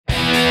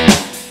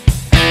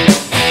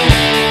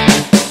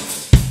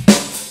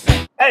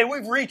Hey,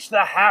 we've reached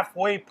the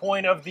halfway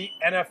point of the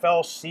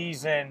NFL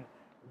season.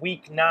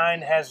 Week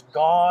 9 has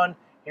gone.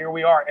 Here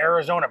we are,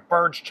 Arizona,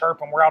 birds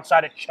chirping. We're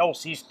outside of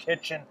Chelsea's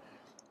Kitchen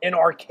in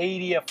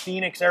Arcadia,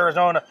 Phoenix,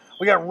 Arizona.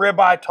 We got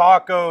ribeye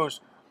tacos.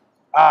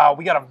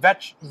 We got a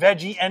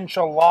veggie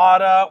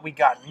enchilada. We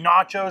got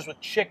nachos with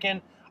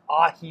chicken,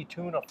 ahi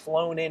tuna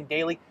flown in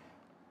daily.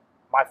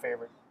 My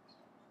favorite.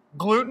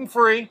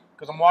 Gluten-free,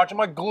 because I'm watching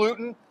my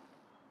gluten.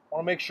 I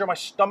want to make sure my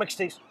stomach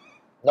stays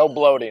no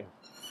bloating.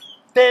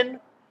 Thin,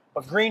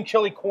 but green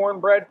chili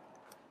cornbread.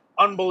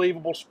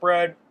 Unbelievable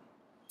spread.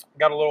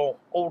 Got a little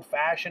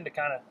old-fashioned to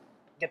kind of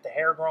get the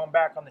hair growing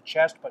back on the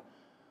chest. But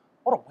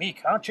what a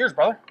week, huh? Cheers,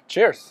 brother.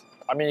 Cheers.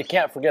 I mean, you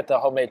can't forget the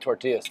homemade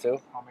tortillas, too.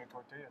 Homemade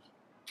tortillas.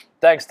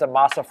 Thanks to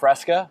Masa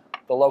Fresca,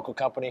 the local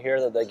company here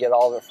that they get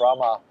all of it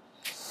from.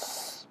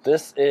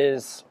 This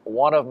is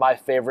one of my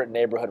favorite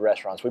neighborhood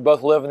restaurants. We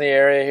both live in the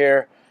area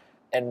here.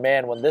 And,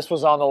 man, when this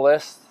was on the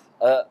list,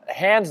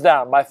 hands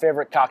down, my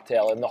favorite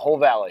cocktail in the whole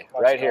valley,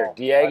 right here.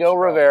 Diego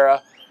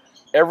Rivera.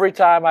 Every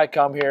time I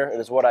come here, it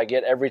is what I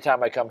get. Every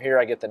time I come here,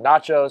 I get the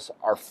nachos.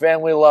 Our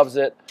family loves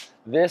it.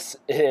 This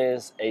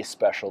is a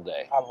special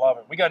day. I love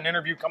it. We got an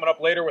interview coming up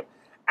later with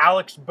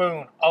Alex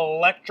Boone.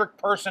 Electric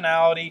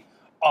personality,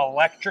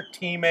 electric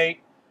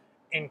teammate,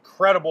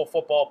 incredible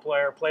football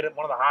player. Played at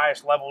one of the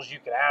highest levels you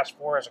could ask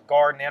for as a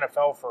guard in the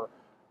NFL for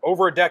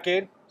over a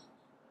decade.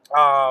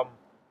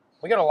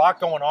 We got a lot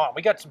going on.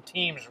 We got some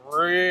teams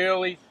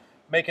really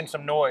making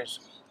some noise.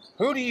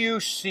 Who do you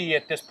see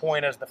at this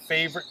point as the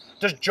favorite?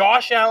 Does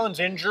Josh Allen's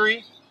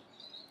injury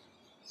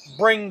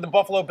bring the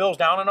Buffalo Bills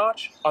down a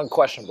notch?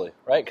 Unquestionably,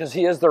 right? Because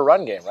he is their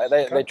run game,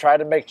 right? They try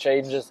to make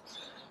changes.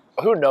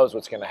 Who knows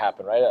what's going to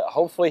happen, right?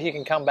 Hopefully he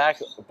can come back,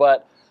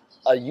 but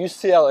a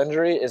UCL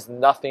injury is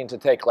nothing to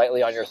take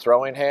lightly on your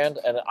throwing hand,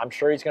 and I'm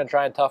sure he's going to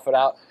try and tough it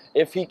out.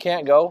 If he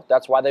can't go,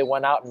 that's why they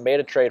went out and made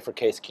a trade for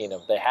Case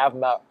Keenum. They have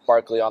Matt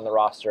Barkley on the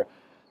roster.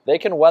 They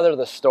can weather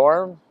the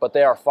storm, but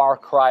they are far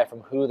cry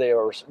from who they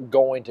are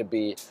going to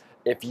be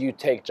if you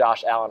take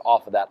Josh Allen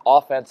off of that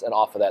offense and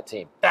off of that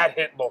team. That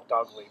hit looked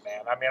ugly,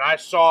 man. I mean, I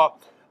saw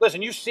 –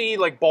 listen, you see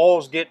like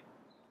balls get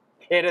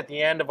hit at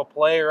the end of a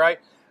play, right?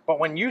 But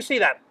when you see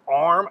that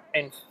arm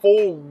and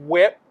full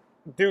whip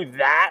do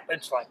that,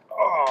 it's like,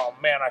 oh,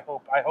 man, I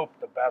hope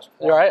the best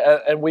for You're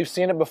right, and we've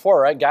seen it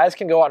before, right? Guys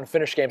can go out and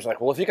finish games like,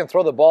 well, if he can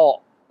throw the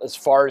ball as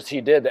far as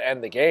he did to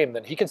end the game,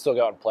 then he can still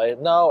go out and play.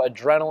 No,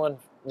 adrenaline,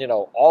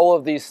 all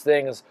of these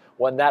things,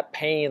 when that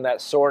pain,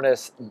 that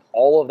soreness,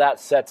 all of that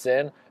sets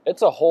in,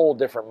 it's a whole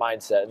different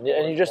mindset.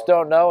 And you just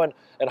don't know, and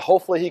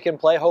hopefully he can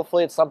play.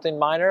 Hopefully it's something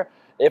minor.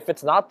 If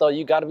it's not, though,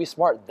 you got to be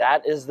smart.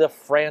 That is the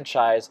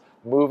franchise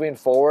moving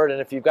forward, and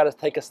if you've got to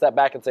take a step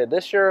back and say,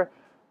 this year,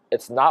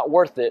 it's not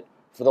worth it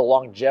for the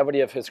longevity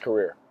of his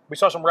career. We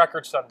saw some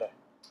records Sunday.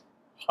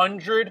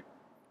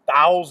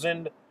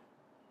 100,000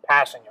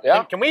 passing yards.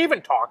 Yeah. Can we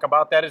even talk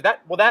about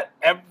that? Will that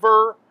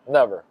ever?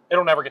 Never.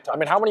 It'll never get touched. I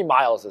mean, how many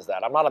miles is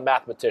that? I'm not a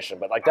mathematician,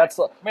 but that's.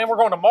 Man, we're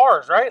going to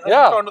Mars, right?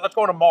 Yeah. Let's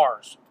go to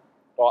Mars.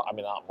 Well, I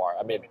mean, not Mars.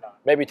 I mean,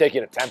 maybe take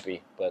you to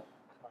Tempe, but.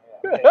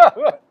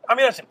 I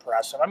mean, that's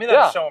impressive. I mean,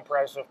 that's so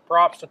impressive.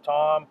 Props to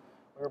Tom.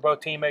 We were both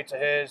teammates of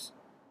his.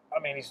 I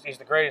mean, he's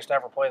the greatest to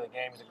ever play the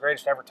game. He's the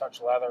greatest to ever touch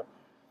leather.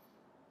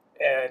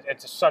 And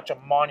it's such a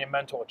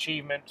monumental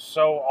achievement.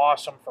 So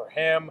awesome for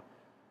him.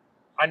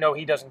 I know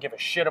he doesn't give a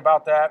shit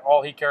about that.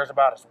 All he cares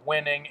about is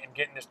winning and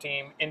getting his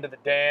team into the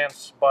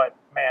dance. But,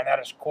 man, that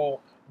is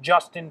cool.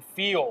 Justin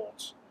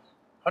Fields,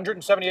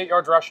 178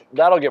 yards rushing.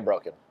 That'll get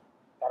broken.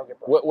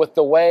 With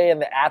the way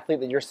and the athlete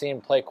that you're seeing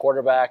play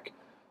quarterback,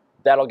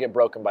 that'll get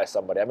broken by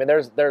somebody. I mean,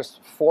 there's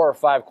 4 or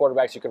 5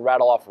 quarterbacks you could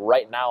rattle off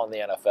right now in the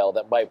NFL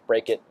that might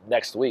break it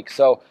next week.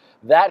 So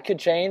that could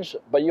change,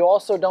 but you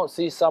also don't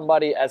see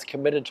somebody as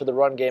committed to the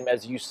run game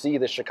as you see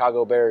the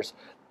Chicago Bears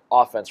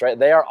offense, right?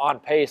 They are on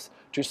pace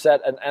to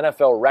set an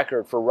NFL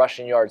record for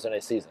rushing yards in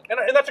a season. And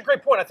that's a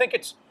great point. I think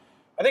it's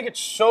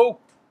so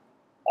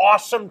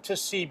awesome to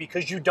see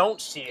because you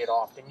don't see it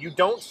often. You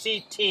don't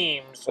see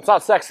teams. It's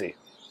not sexy.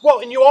 Well,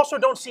 and you also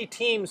don't see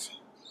teams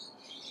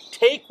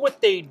take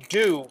what they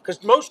do,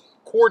 because most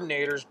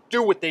coordinators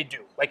do what they do.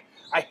 Like,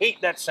 I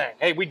hate that saying,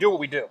 hey, we do what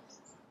we do,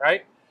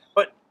 right?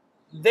 But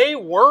they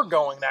were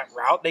going that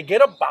route. They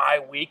get a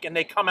bye week, and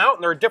they come out,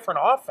 and they're a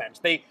different offense.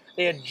 They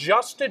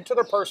adjusted to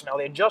their personnel.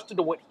 They adjusted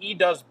to what he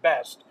does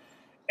best.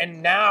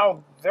 And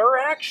now they're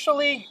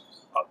actually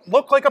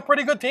look like a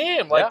pretty good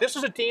team. Like, This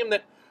is a team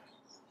that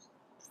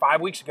 5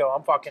 weeks ago,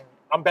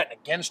 I'm betting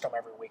against them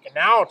every week. And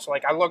now it's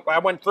like, I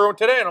went through it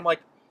today, and I'm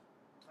like,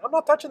 I'm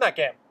not touching that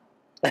game.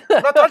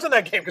 I'm not touching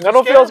that game because I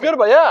don't feel as good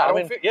about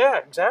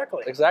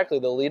exactly. Exactly,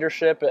 the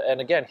leadership,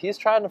 and again, he's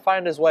trying to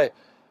find his way.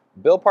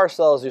 Bill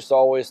Parcells used to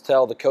always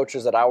tell the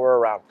coaches that I were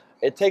around,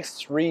 it takes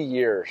 3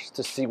 years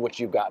to see what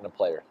you've got in a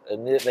player.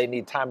 And they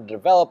need time to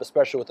develop,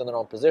 especially within their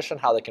own position,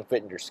 how they can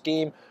fit in your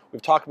scheme.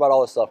 We've talked about all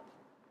this stuff.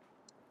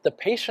 The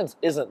patience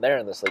isn't there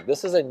in this league.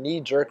 This is a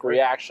knee-jerk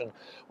reaction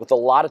with a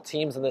lot of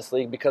teams in this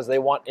league because they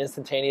want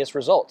instantaneous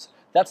results.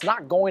 That's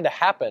not going to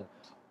happen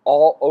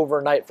all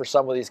overnight for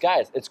some of these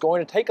guys. It's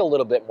going to take a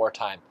little bit more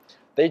time.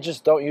 They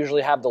just don't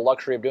usually have the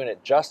luxury of doing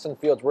it. Justin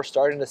Fields, we're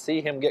starting to see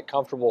him get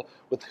comfortable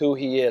with who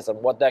he is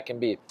and what that can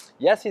be.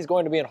 Yes, he's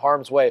going to be in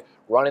harm's way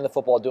running the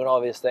football, doing all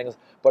these things,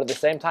 but at the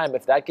same time,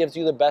 if that gives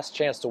you the best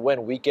chance to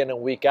win week in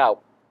and week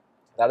out,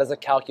 that is a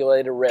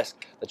calculated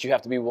risk that you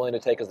have to be willing to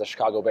take, as the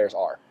Chicago Bears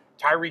are.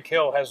 Tyreek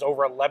Hill has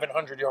over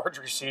 1,100 yards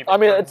receiving. I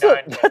mean,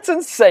 that's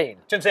insane.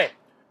 It's insane.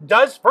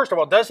 First of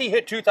all, does he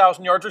hit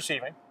 2,000 yards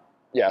receiving?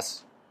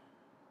 Yes.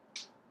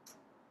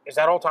 Is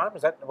that all time?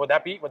 Would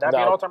that be an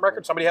all time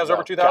record? Somebody has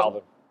over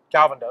 2,000.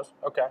 Calvin does.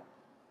 Okay.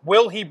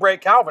 Will he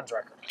break Calvin's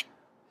record?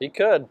 He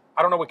could.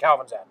 I don't know what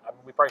Calvin's at. I mean,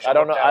 we probably should.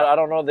 I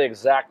don't know the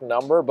exact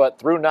number, but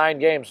through 9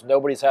 games,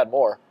 nobody's had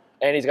more,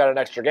 and he's got an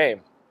extra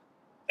game.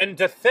 And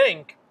to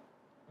think,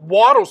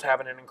 Waddle's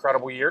having an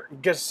incredible year.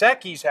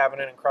 Gesicki's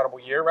having an incredible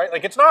year, right?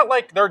 Like, it's not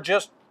like they're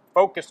just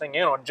focusing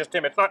in on just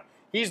him.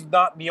 He's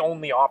not the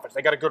only offense.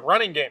 They got a good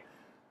running game.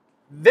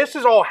 This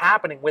is all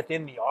happening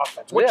within the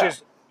offense, which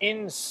is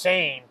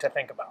insane to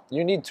think about.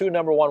 You need 2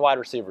 number 1 wide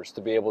receivers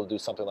to be able to do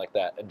something like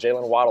that, and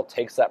Jalen Waddle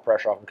takes that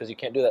pressure off him because you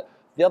can't do that.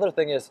 The other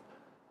thing is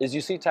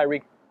you see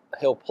Tyreek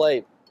Hill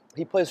play.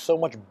 He plays so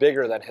much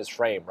bigger than his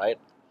frame, right?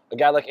 A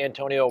guy like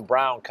Antonio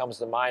Brown comes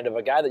to mind of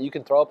a guy that you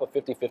can throw up a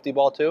 50-50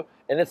 ball to,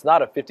 and it's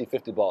not a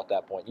 50-50 ball at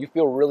that point. You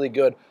feel really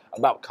good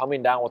about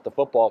coming down with the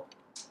football,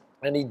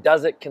 and he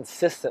does it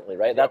consistently,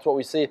 right? That's what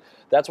we see.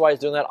 That's why he's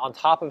doing that on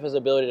top of his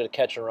ability to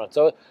catch and run.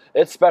 So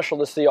it's special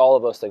to see all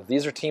of those things.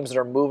 These are teams that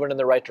are moving in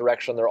the right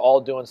direction. They're all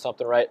doing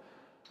something right.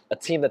 A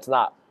team that's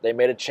not. They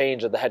made a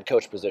change at the head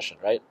coach position,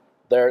 right?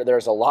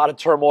 There's a lot of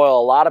turmoil.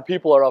 A lot of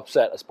people are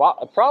upset,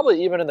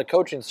 probably even in the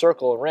coaching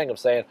circle and ring, of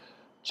saying,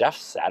 Jeff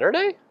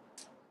Saturday?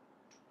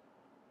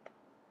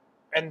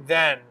 And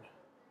then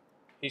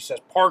he says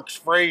Parks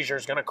Frazier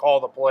is going to call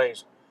the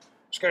plays.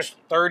 This guy's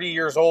 30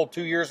 years old.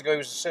 2 years ago, he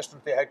was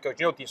assistant to the head coach.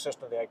 You know what the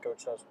assistant to the head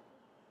coach does?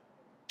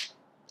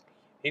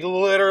 He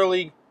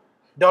literally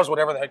does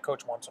whatever the head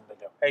coach wants him to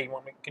do. Hey,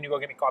 can you go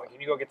get me coffee? Can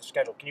you go get the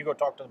schedule? Can you go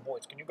talk to the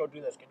boys? Can you go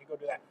do this? Can you go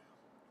do that?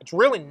 It's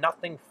really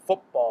nothing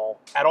football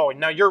at all.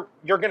 Now, you're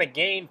going to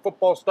gain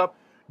football stuff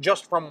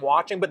just from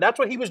watching, but that's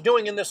what he was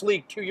doing in this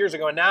league 2 years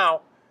ago. And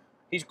now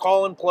he's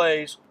calling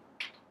plays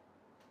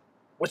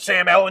with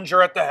Sam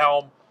Ellinger at the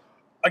helm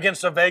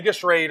against the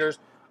Vegas Raiders,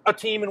 a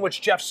team in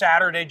which Jeff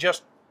Saturday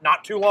just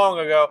not too long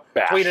ago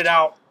tweeted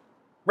out,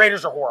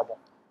 Raiders are horrible.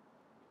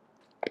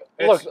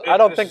 Look, I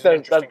don't think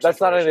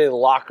that's not any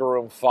locker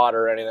room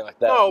fodder or anything like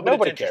that. No, but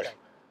nobody cares.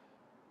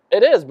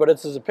 It is, but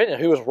it's his opinion.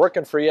 He was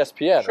working for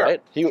ESPN,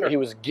 right? He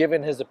was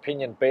given his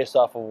opinion based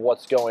off of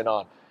what's going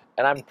on.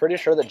 And I'm pretty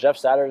sure that Jeff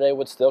Saturday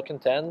would still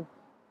contend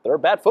they're a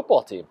bad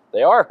football team.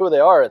 They are who they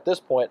are at this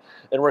point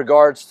in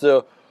regards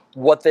to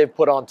what they've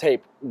put on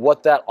tape,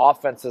 what that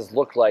offense has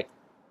looked like.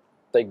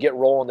 They get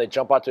rolling, they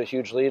jump out to a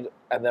huge lead,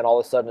 and then all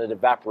of a sudden it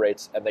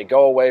evaporates, and they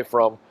go away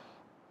from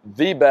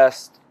the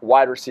best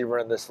wide receiver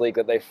in this league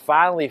that they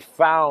finally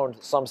found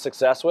some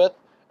success with,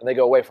 and they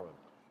go away from him.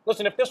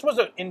 Listen, if this was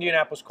an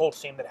Indianapolis Colts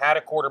team that had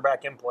a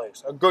quarterback in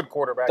place, a good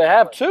quarterback they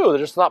have two, they're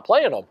just not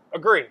playing them.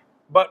 Agree.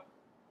 But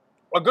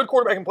a good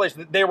quarterback in place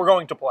that they were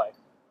going to play.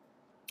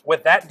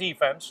 With that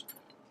defense,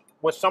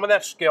 with some of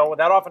that skill, with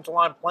that offensive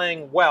line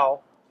playing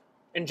well,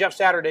 and Jeff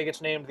Saturday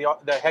gets named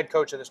the head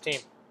coach of this team,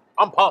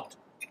 I'm pumped.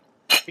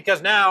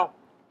 Because now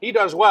he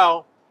does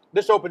well.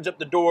 This opens up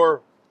the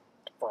door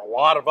for a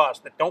lot of us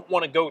that don't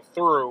want to go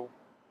through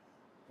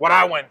what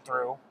I went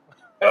through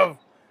of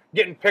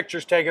getting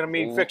pictures taken of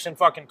me fixing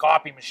fucking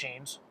copy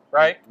machines,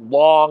 right?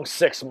 Long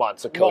 6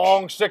 months of coaching.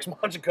 Long 6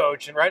 months of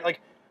coaching, right?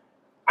 Like,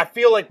 I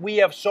feel like we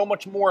have so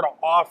much more to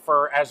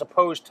offer as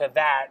opposed to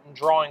that and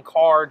drawing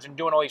cards and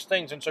doing all these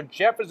things. And so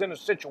Jeff is in a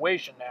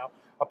situation now,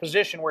 a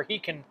position where he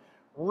can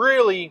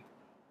really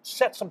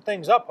set some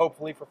things up,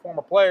 hopefully, for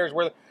former players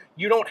where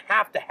you don't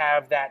have to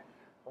have that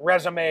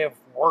resume of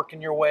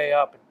working your way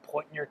up and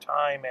putting your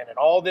time in and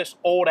all this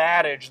old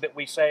adage that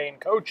we say in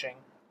coaching.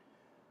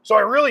 So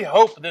I really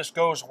hope this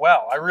goes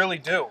well. I really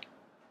do.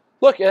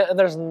 Look, and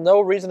there's no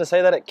reason to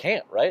say that it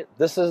can't, right?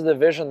 This is a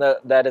division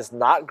that is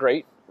not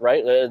great,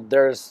 right?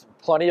 There's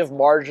plenty of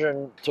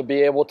margin to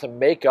be able to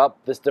make up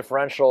this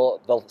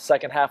differential the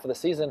second half of the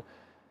season.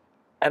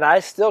 And I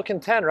still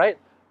contend, right?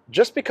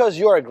 Just because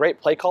you're a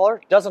great play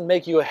caller doesn't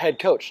make you a head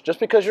coach. Just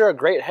because you're a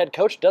great head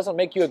coach doesn't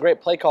make you a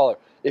great play caller.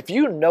 If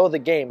you know the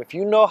game, if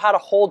you know how to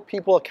hold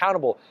people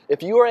accountable,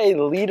 if you are a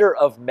leader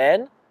of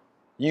men,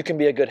 you can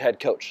be a good head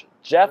coach.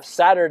 Jeff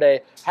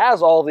Saturday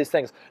has all of these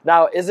things.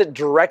 Now, is it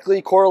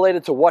directly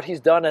correlated to what he's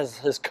done as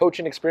his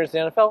coaching experience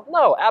in the NFL?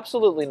 No,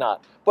 absolutely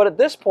not. But at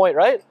this point,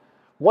 right,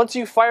 once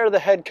you fire the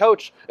head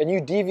coach and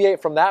you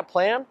deviate from that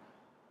plan,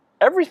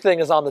 everything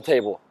is on the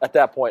table at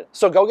that point.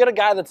 So go get a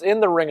guy that's in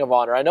the Ring of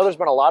Honor. I know there's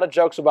been a lot of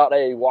jokes about,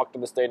 hey, he walked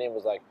in the stadium and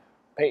was like,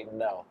 Peyton,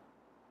 no.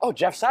 Oh,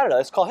 Jeff Saturday,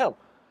 let's call him.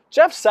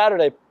 Jeff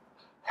Saturday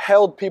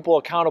held people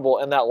accountable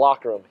in that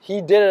locker room.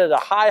 He did it at a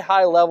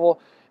high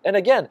level. And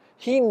again,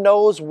 he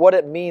knows what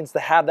it means to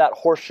have that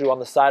horseshoe on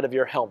the side of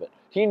your helmet.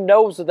 He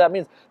knows what that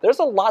means. There's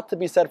a lot to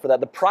be said for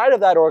that. The pride of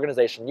that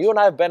organization. You and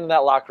I have been in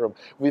that locker room.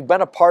 We've been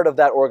a part of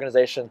that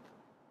organization.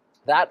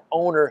 That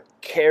owner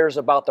cares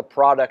about the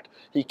product.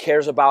 He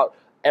cares about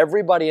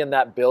everybody in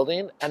that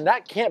building, and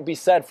that can't be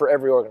said for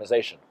every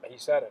organization. He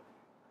said it.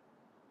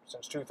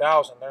 Since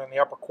 2000, they're in the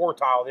upper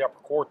quartile,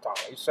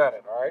 He said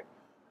it, all right?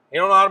 You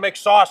don't know how to make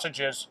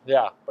sausages,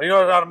 Yeah. but you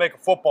know how to make a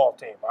football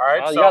team, all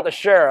right? Well, you got the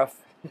sheriff.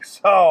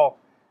 So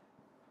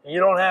you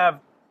don't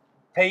have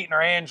Peyton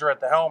or Andrew at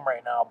the helm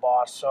right now,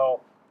 boss. So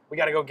we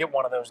got to go get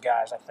one of those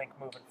guys, I think,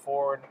 moving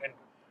forward. And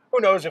who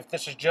knows if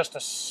this is just a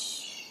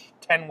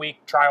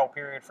 10-week trial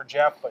period for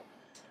Jeff, but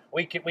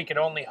we can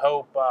only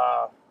hope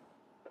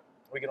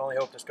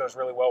this goes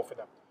really well for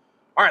them.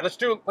 All right, let's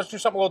do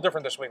something a little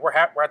different this week. We're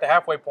at the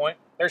halfway point.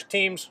 There's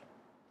teams,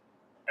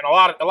 and a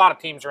lot of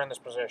teams are in this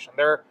position.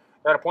 They're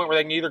at a point where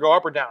they can either go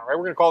up or down, right?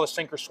 We're going to call this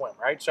sink or swim,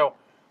 right? So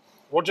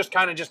we'll just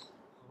kind of just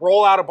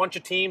roll out a bunch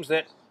of teams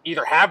that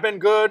either have been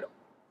good,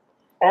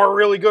 are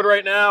really good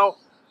right now,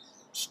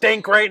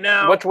 stink right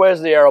now. Which way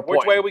is the arrow pointing?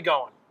 Which way are we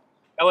going?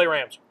 LA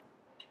Rams.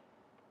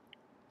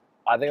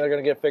 I think they're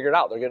going to get figured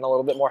out. They're getting a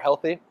little bit more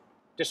healthy.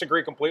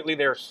 Disagree completely.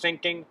 They're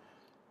sinking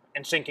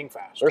and sinking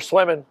fast. They're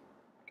swimming.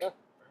 Okay,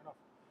 fair enough.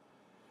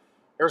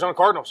 Arizona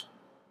Cardinals.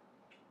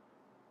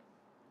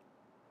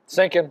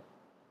 Sinking.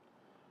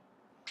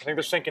 I think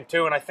they're sinking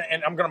too, and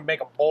I'm going to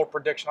make a bold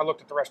prediction. I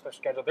looked at the rest of their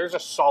schedule. There's a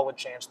solid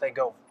chance they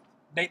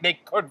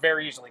could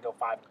very easily go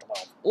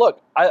 5-12.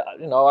 Look, I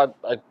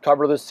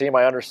cover this team.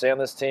 I understand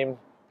this team.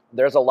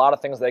 There's a lot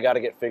of things they got to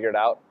get figured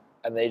out,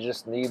 and they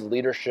just need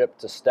leadership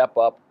to step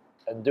up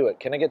and do it.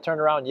 Can it get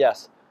turned around?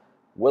 Yes.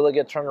 Will it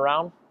get turned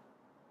around?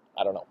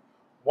 I don't know.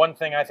 One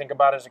thing I think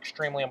about is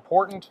extremely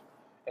important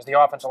is the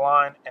offensive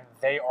line, and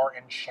they are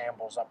in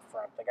shambles up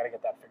front. They got to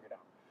get that figured out.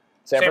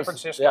 San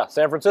Francisco. Yeah,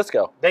 San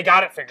Francisco. They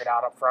got it figured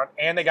out up front,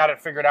 and they got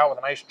it figured out with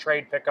a nice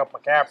trade pickup,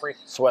 McCaffrey.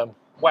 Swim.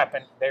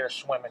 Weapon. They are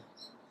swimming.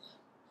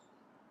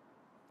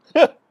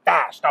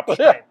 Fast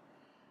upstream.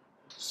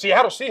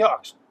 Seattle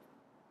Seahawks.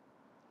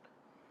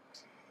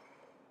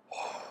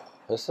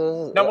 This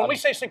is Now, when we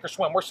say sink or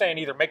swim, we're saying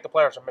either make the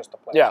playoffs or miss the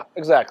playoffs. Yeah,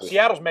 exactly.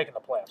 Seattle's making the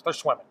playoffs. They're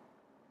swimming.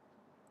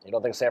 You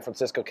don't think San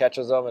Francisco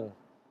catches them? And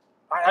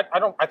I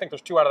don't. I think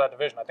there's two out of that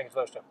division. I think it's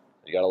those two.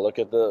 You got to look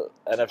at the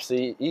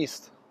NFC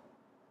East.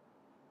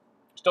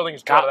 Still think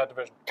it's two out of that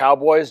division.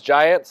 Cowboys,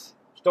 Giants.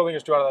 Still think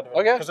it's two out of that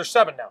division. Okay. Because there's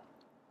 7 now.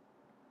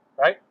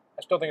 Right?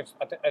 I still think it's.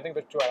 I think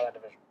there's 2 out of that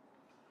division.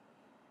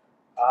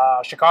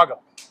 Chicago.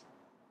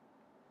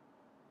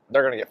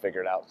 They're going to get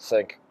figured out.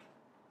 Sink.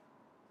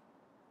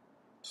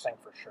 Sink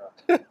for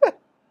sure.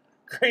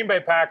 Green Bay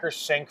Packers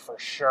sink for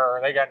sure.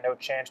 They got no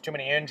chance. Too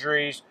many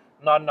injuries.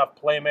 Not enough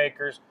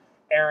playmakers.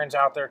 Aaron's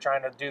out there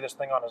trying to do this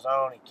thing on his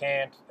own. He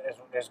can't.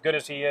 As good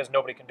as he is,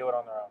 nobody can do it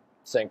on their own.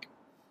 Sink.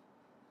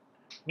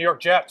 New York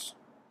Jets.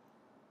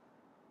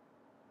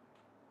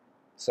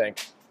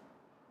 Sink.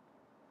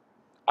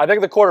 I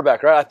think the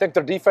quarterback, right? I think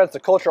their defense, the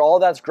culture, all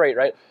that's great,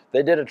 right?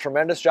 They did a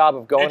tremendous job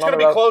of going on the road.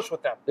 It's going to be close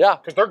with them. Yeah.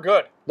 Because they're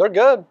good. They're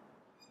good.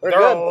 They're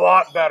good. a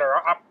lot better.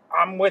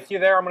 I'm with you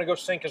there. I'm going to go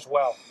sink as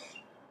well.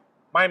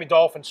 Miami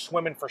Dolphins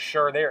swimming for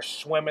sure. They are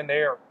swimming.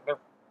 They're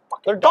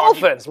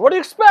Dolphins. What do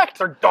you expect?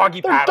 They're doggy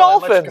They're paddling.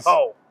 Dolphins. Let's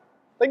go.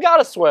 They got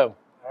to swim.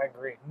 I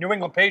agree. New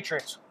England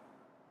Patriots.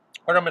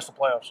 They're going to miss the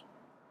playoffs.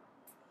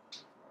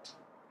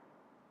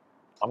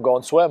 I'm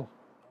going swim.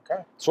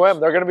 Okay. Swim.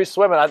 They're going to be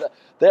swimming.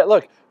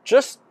 Look,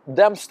 just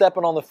them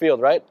stepping on the field,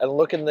 right, and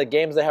looking at the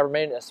games they have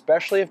remaining,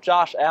 especially if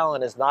Josh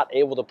Allen is not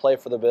able to play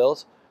for the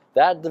Bills,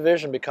 that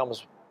division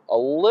becomes a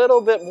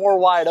little bit more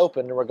wide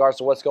open in regards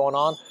to what's going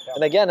on. Yeah.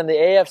 And again, in the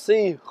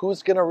AFC,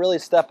 who's going to really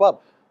step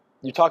up?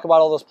 You talk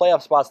about all those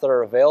playoff spots that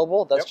are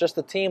available. That's just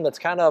a team that's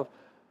kind of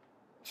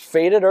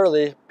faded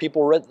early.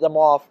 People writ them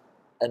off,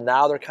 and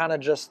now they're kind of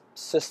just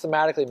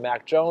systematically.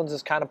 Mac Jones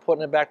is kind of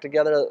putting it back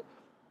together.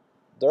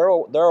 They're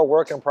a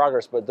work in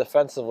progress, but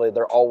defensively,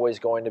 they're always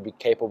going to be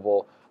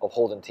capable of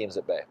holding teams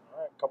at bay. All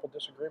right, a couple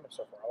disagreements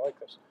so far. I like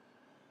this.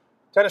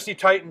 Tennessee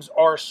Titans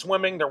are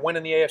swimming. They're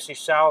winning the AFC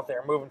South.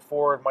 They're moving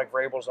forward. Mike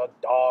Vrabel's a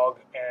dog,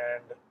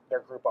 and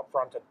their group up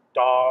front are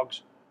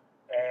dogs,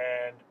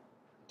 and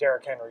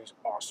Derrick Henry's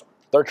awesome.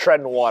 They're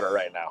treading water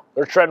right now.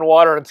 They're treading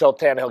water until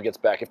Tannehill gets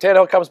back. If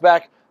Tannehill comes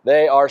back,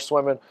 they are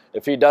swimming.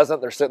 If he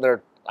doesn't, they're sitting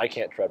there. I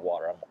can't tread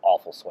water. I'm an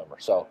awful swimmer.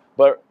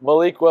 But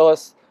Malik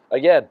Willis,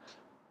 again,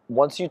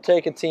 once you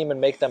take a team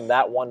and make them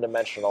that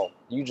one-dimensional,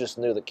 you just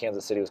knew that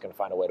Kansas City was going to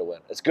find a way to win,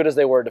 as good as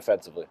they were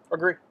defensively.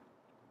 Agree.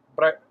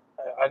 But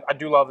I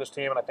do love this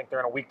team, and I think they're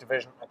in a weak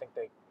division. I think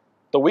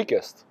the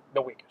weakest.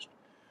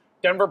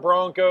 Denver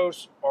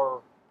Broncos are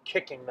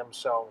kicking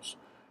themselves.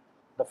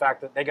 The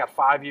fact that they got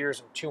 5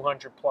 years and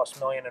 $200+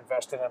 million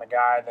invested in a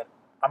guy that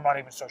I'm not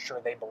even so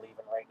sure they believe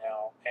in right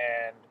now,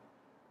 and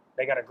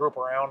they got a group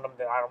around them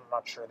that I'm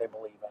not sure they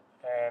believe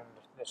in, and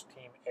this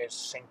team is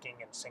sinking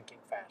and sinking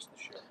fast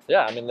this year.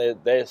 Yeah, I mean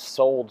they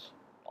sold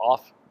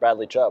off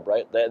Bradley Chubb,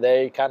 right?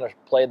 They kind of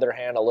played their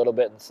hand a little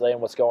bit in saying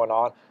what's going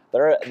on.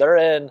 They're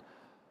in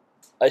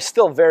a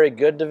still very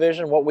good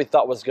division, what we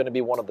thought was going to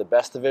be one of the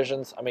best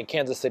divisions. I mean,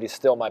 Kansas City's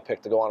still my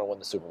pick to go on and win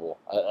the Super Bowl.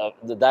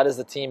 That is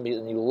the team,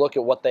 and you look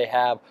at what they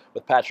have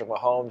with Patrick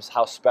Mahomes,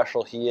 how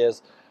special he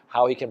is,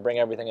 how he can bring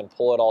everything and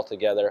pull it all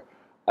together.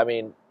 I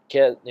mean,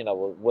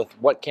 with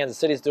what Kansas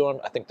City's doing,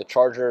 I think the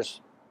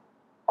Chargers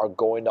are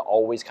going to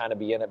always kind of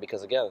be in it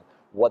because, again,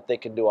 what they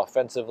can do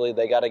offensively,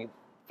 they got to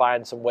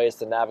find some ways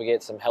to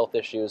navigate some health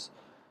issues.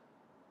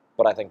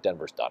 But I think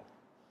Denver's done.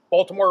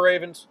 Baltimore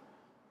Ravens,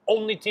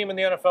 only team in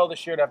the NFL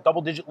this year to have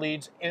double-digit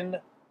leads in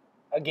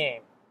a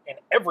game, in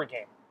every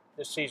game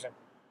this season.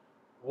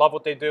 Love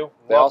what they do.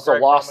 They also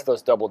lost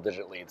those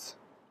double-digit leads.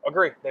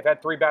 Agree. They've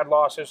had 3 bad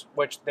losses,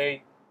 which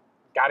they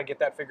got to get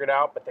that figured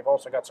out, but they've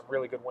also got some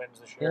really good wins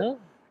this year,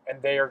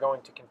 and they are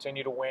going to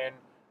continue to win.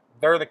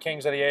 They're the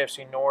kings of the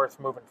AFC North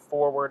moving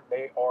forward.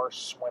 They are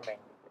swimming.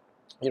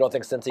 You don't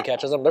think Cincy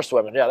catches them? They're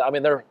swimming. Yeah, I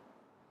mean, they're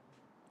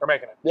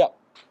making it. Yeah.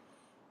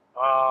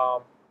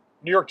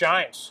 New York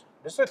Giants.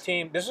 This is a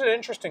team. This is an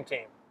interesting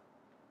team.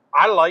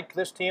 I like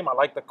this team. I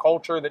like the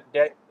culture that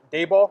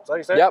Daboll, is that how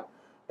you say it? Yep.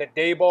 That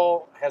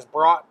Daboll has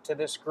brought to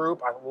this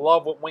group. I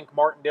love what Wink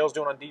Martindale's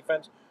doing on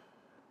defense.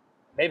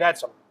 They've had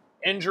some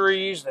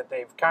injuries that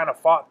they've kind of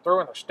fought through,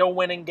 and they're still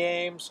winning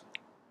games.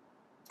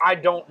 I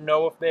don't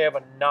know if they have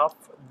enough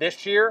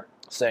this year.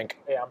 Sink.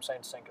 Yeah, I'm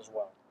saying sink as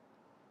well.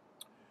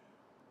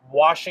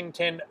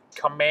 Washington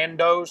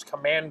Commanders,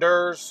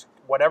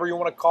 whatever you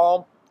want to call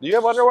them. Do you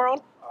have underwear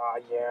on?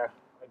 Yeah,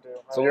 I do.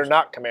 So you're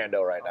not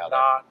commando right now.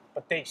 Not,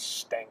 but they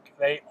stink.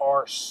 They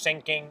are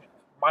sinking.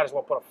 Might as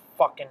well put a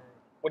fucking,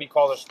 what do you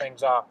call those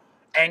things?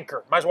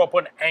 Anchor. Might as well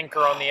put an anchor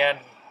on the end.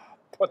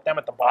 Put them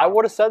at the bottom. I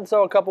would have said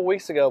so a couple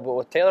weeks ago, but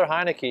with Taylor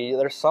Heineke,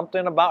 there's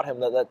something about him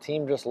that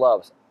team just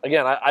loves.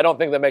 Again, I don't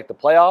think they make the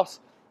playoffs,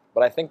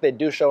 but I think they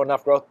do show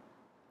enough growth.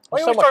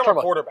 Well, you're talking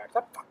about quarterbacks.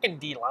 That fucking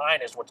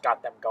D-line is what's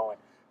got them going.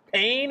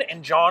 Payne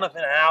and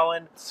Jonathan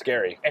Allen.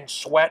 Scary. And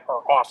Sweat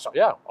are awesome.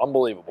 Yeah,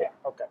 unbelievable. Yeah,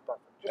 okay,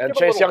 perfect. Just and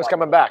Chase Young's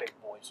coming back. Big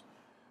boys.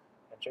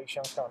 And Chase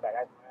Young's coming back.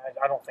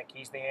 I don't think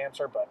he's the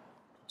answer, but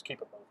let's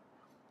keep it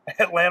moving.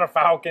 Atlanta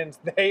Falcons,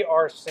 they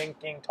are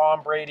sinking.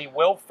 Tom Brady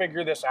will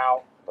figure this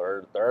out.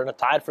 They're in a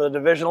tied for the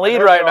division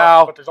lead right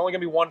now. But there's only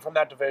going to be one from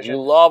that division.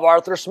 You love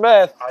Arthur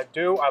Smith. I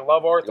do. I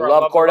love Arthur. You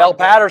love Cordell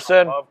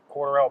Patterson. I love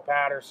Cordell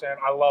Patterson.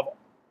 I love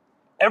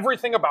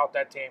everything about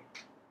that team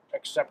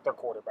except their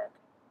quarterback.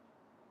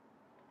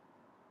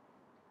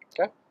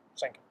 Okay.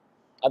 Sinking.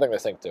 I think they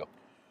sink too.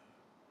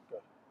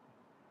 Good.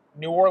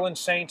 New Orleans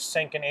Saints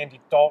sinking.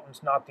 Andy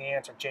Dalton's not the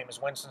answer.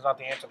 Jameis Winston's not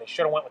the answer. They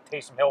should have went with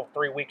Taysom Hill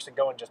 3 weeks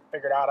ago and just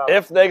figured out.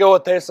 If they go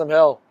with Taysom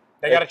Hill,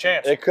 they got a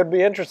chance. It could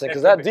be interesting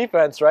because that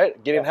defense,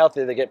 right, getting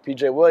healthy, they get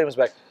P.J. Williams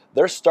back.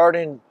 They're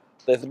starting.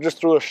 They just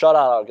threw a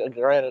shutout.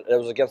 Granted, it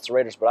was against the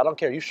Raiders, but I don't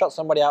care. You shut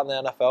somebody out in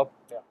the NFL,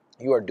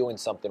 you are doing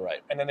something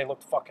right. And then they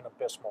looked fucking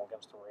abysmal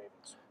against the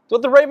Ravens.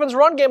 But the Ravens'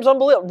 run game's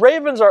unbelievable.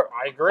 Ravens are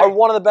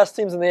one of the best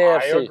teams in the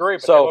AFC. I agree,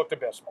 but they looked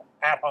abysmal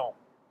at home.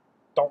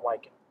 Don't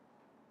like it.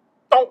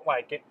 Don't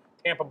like it.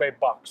 Tampa Bay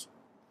Bucks.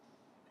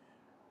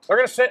 They're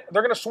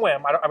gonna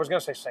swim. I was gonna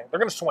say sink. They're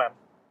gonna swim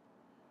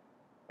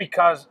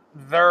because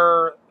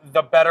they're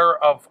the better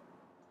of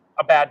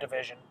a bad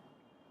division.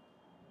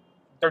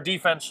 Their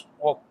defense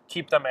will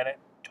keep them in it.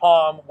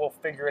 Tom will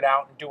figure it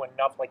out and do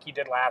enough like he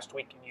did last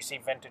week. And you see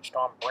vintage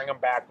Tom bring them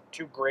back with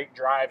 2 great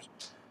drives.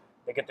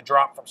 They get the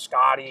drop from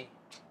Scotty.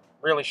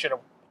 Really should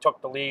have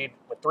took the lead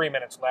with 3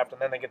 minutes left, and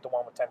then they get the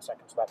one with 10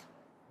 seconds left.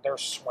 They're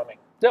swimming.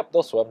 Yep,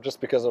 they'll swim just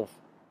because of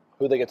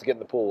who they get to get in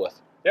the pool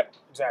with. Yep,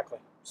 exactly.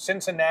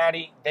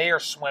 Cincinnati, they are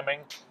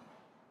swimming.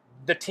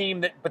 The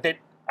team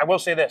I will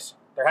say this,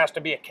 there has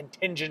to be a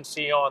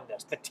contingency on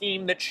this. The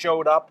team that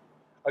showed up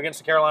against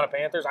the Carolina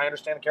Panthers, I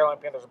understand the Carolina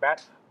Panthers are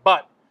bad,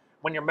 but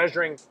when you're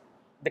measuring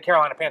the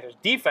Carolina Panthers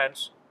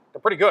defense,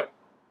 they're pretty good.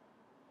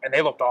 And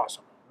they looked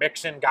awesome.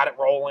 Mixon got it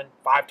rolling,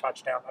 5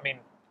 touchdowns. I mean,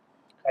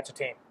 that's a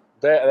team.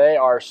 They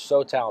are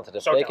so talented.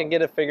 If they can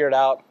get it figured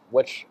out,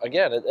 which,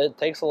 again, it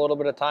takes a little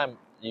bit of time.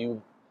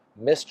 You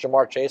miss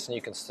Jamar Chase and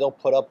you can still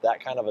put up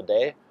that kind of a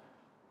day,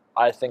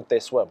 I think they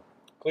swim.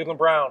 Cleveland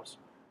Browns.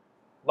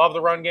 Love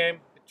the run game.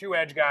 The 2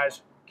 edge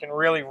guys can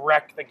really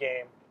wreck the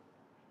game.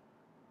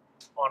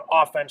 On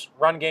offense,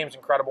 run game's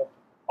incredible.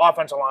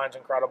 Offensive line's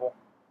incredible.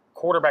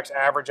 Quarterback's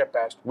average at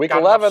best. Week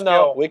 11,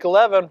 though. Week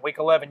 11. Week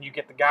 11, you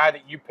get the guy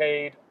that you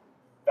paid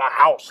the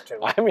house to.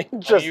 I mean,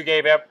 just you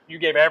gave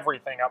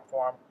everything up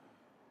for him.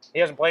 He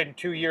hasn't played in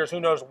 2 years. Who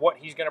knows what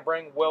he's going to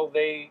bring? Will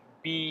they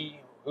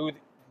be who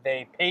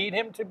they paid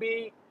him to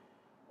be?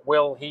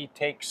 Will he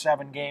take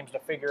 7 games to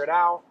figure it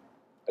out?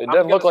 It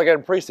doesn't look like it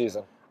in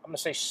preseason. I'm going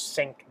to say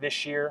sink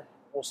this year.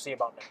 We'll see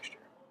about next year.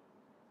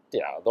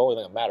 Yeah, the only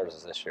thing that matters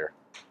is this year.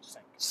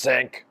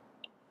 Sink.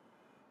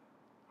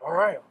 All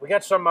right, we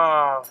got some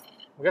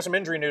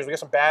injury news. We got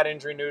some bad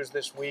injury news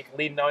this week,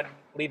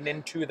 leading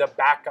into the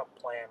backup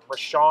plan.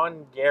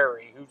 Rashawn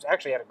Gary, who's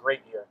actually had a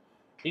great year,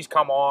 he's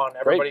come on.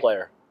 Great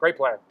player.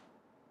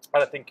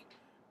 I think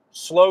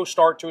slow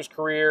start to his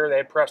career. They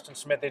had Preston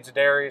Smith, they had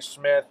Zadarius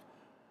Smith.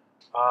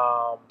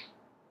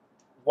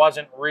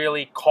 Wasn't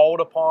really called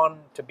upon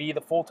to be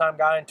the full-time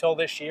guy until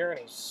this year, and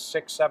he's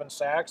 6-7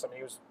 sacks. I mean,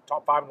 he was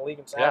top 5 in the league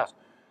in sacks.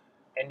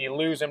 Yeah. And you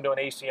lose him to an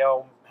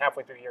ACL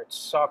halfway through the year. It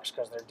sucks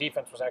because their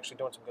defense was actually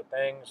doing some good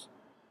things.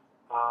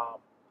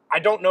 I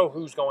don't know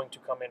who's going to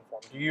come in for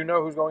him. Do you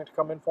know who's going to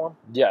come in for him?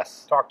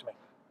 Yes. Talk to me.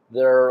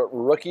 Their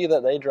rookie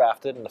that they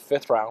drafted in the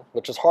 5th round,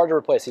 which is hard to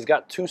replace. He's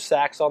got 2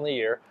 sacks on the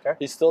year. Okay.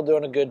 He's still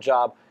doing a good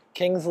job.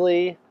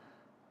 Kingsley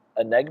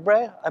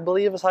Enegbre, I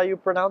believe is how you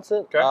pronounce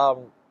it.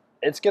 Okay.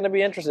 It's going to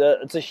be interesting.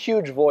 It's a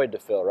huge void to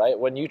fill, right?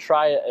 When you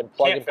try it and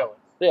plug Can't fill it.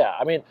 Yeah,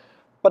 I mean,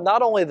 but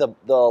not only the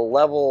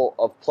level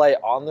of play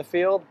on the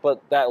field,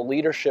 but that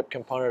leadership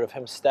component of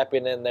him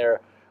stepping in there,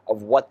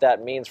 of what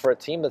that means for a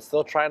team that's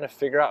still trying to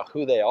figure out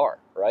who they are,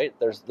 right?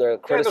 There's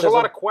there's a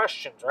lot of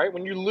questions, right?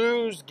 When you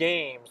lose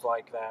games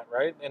like that,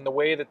 right, and the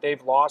way that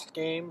they've lost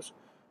games,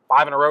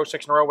 5 in a row,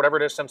 6 in a row, whatever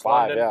it is since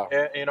 5, London,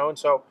 yeah. you know, and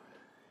so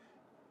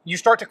you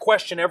start to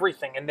question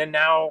everything, and then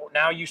now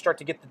you start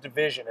to get the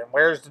division, and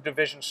where does the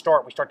division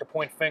start? We start to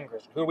point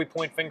fingers. Who do we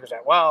point fingers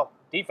at? Well,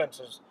 defense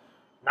is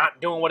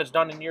not doing what it's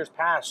done in years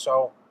past,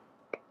 so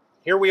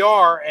here we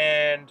are,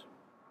 and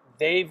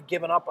they've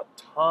given up a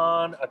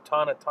ton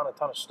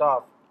of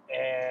stuff,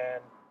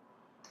 and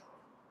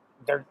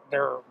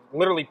they're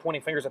literally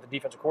pointing fingers at the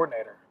defensive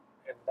coordinator,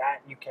 and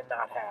that you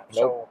cannot have. Nope.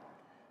 So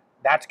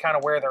that's kind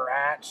of where they're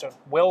at. So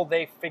will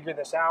they figure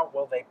this out?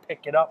 Will they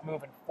pick it up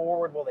moving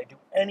forward? Will they do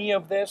any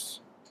of this?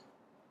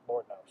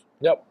 Lord knows.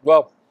 Yep.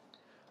 Well,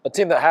 a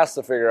team that has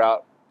to figure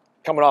out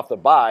coming off the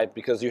bye,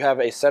 because you have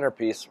a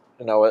centerpiece,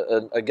 you know,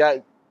 a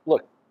guy.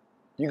 Look,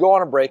 you go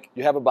on a break,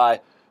 you have a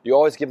bye. You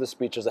always give the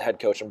speech as a head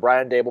coach, and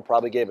Brian Dable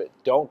probably gave it.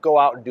 Don't go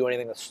out and do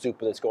anything that's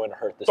stupid that's going to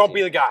hurt this team. Don't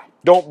be the guy.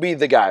 Don't be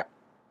the guy.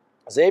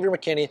 Xavier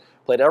McKinney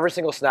played every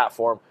single snap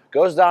for him,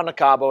 goes down to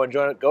Cabo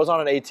and goes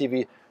on an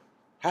ATV,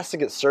 has to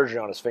get surgery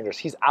on his fingers.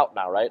 He's out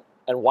now, right?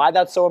 And why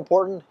that's so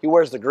important? He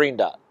wears the green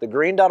dot. The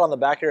green dot on the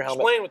back of your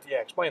helmet.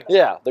 Explain that.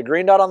 Yeah, the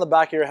green dot on the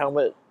back of your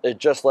helmet, it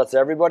just lets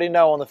everybody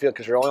know on the field,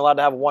 because you're only allowed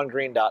to have one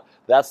green dot.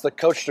 That's the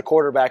coach to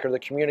quarterback, or the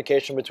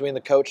communication between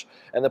the coach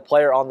and the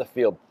player on the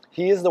field.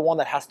 He is the one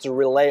that has to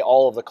relay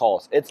all of the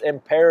calls. It's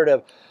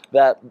imperative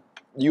that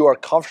you are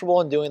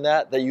comfortable in doing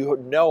that you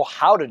know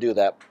how to do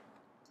that.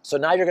 So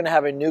now you're going to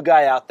have a new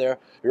guy out there.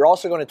 You're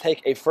also going to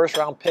take a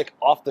first-round pick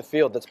off the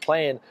field that's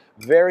playing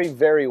very,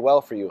 very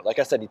well for you. Like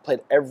I said, he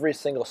played every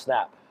single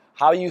snap.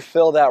 How you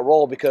fill that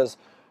role, because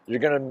you're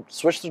going to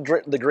switch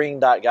the green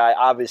dot guy,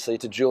 obviously,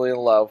 to Julian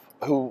Love,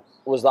 who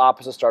was the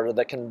opposite starter,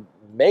 that can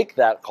make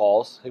that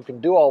calls, who can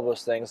do all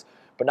those things.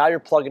 But now you're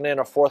plugging in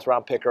a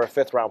 4th-round pick or a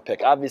 5th-round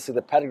pick. Obviously,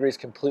 the pedigree is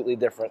completely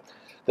different.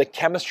 The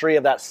chemistry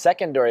of that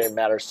secondary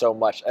matters so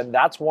much, and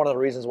that's one of the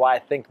reasons why I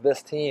think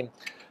this team,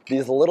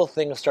 these little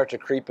things start to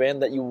creep in,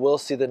 that you will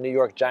see the New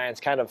York Giants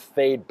kind of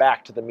fade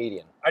back to the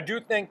median. I do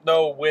think,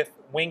 though, with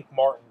Wink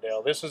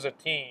Martindale, this is a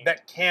team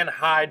that can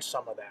hide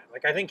some of that.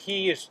 Like, I think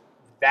he is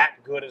that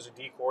good as a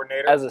D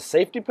coordinator. As a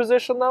safety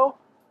position, though?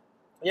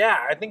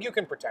 Yeah, I think you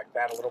can protect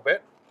that a little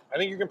bit. I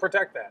think you can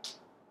protect that.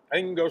 I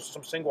think you can go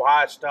some single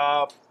high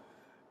stuff,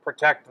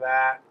 protect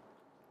that,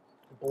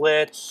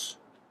 blitz.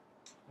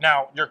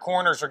 Now, your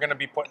corners are going to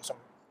be put in some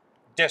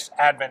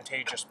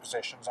disadvantageous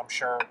positions, I'm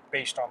sure,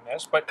 based on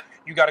this. But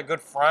you got a good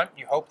front.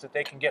 You hope that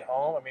they can get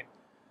home. I mean,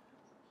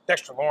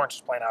 Dexter Lawrence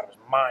is playing out of his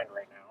mind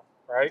right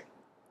now, right?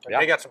 Like, yeah.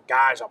 They got some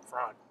guys up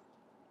front.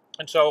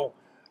 And so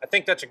I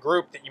think that's a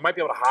group that you might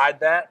be able to hide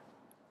that.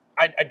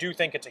 I do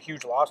think it's a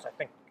huge loss. I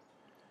think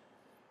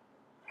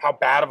how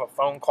bad of a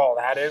phone call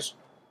that is.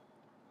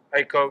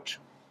 Hey, Coach,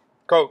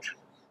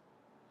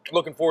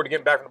 looking forward to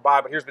getting back from the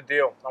bye, but here's the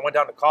deal. I went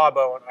down to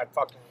Cabo and I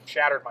fucking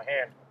shattered my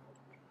hand.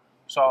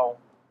 So,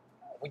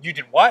 you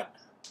did what?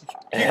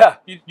 Yeah.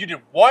 You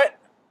did what?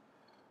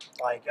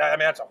 Like, I mean,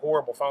 that's a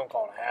horrible phone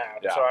call to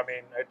have. Yeah. So, I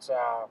mean, it's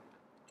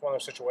one of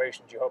those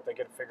situations you hope they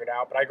get it figured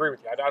out. But I agree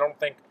with you.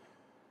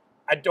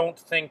 I don't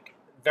think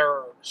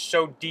they're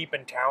so deep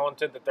and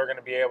talented that they're going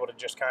to be able to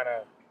just kind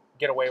of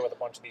get away with a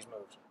bunch of these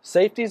moves.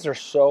 Safeties are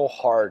so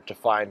hard to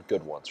find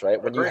good ones,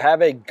 right? When you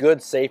have a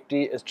good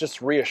safety, it's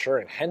just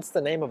reassuring. Hence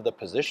the name of the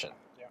position.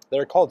 Yeah.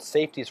 They're called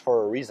safeties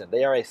for a reason.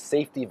 They are a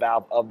safety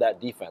valve of that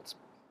defense.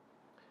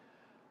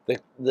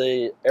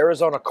 The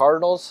Arizona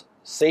Cardinals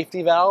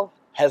safety valve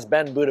has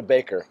been Budda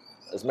Baker.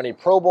 As many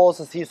Pro Bowls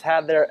as he's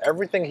had there,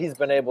 everything he's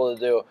been able to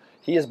do,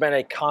 he has been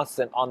a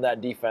constant on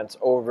that defense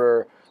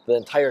over the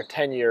entire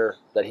tenure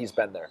that he's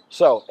been there.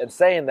 So, in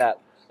saying that,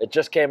 it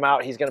just came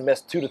out he's going to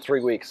miss 2 to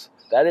 3 weeks.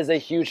 That is a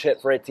huge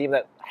hit for a team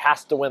that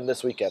has to win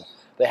this weekend.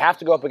 They have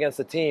to go up against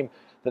a team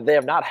that they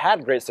have not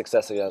had great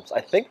success against.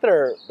 I think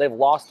they've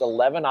lost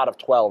 11 out of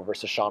 12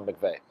 versus Sean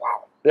McVay.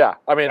 Wow. Yeah,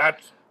 I mean,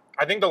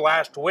 I think the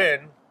last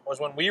win was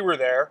when we were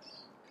there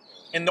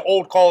in the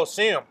old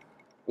Coliseum.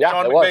 Yeah,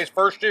 Sean it McVay's was.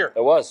 first year.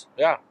 It was,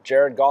 yeah.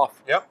 Jared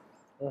Goff. Yep.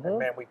 Mm-hmm. And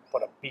man, we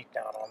put a beat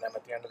down on them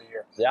at the end of the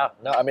year. Yeah,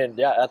 no, I mean,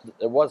 yeah,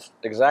 it was,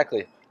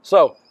 exactly.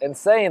 So, in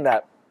saying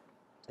that,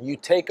 you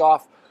take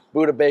off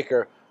Budda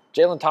Baker,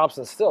 Jalen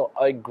Thompson's still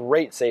a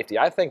great safety.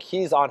 I think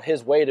he's on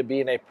his way to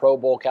being a Pro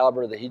Bowl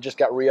caliber, that he just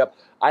got re-upped.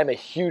 I'm a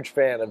huge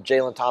fan of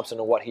Jalen Thompson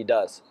and what he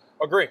does.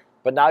 Agree.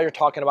 But now you're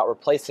talking about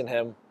replacing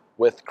him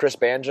with Chris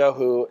Banjo,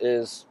 who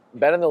is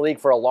been in the league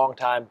for a long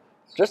time,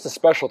 just a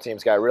special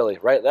teams guy, really,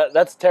 right?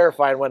 That's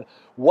terrifying when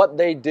what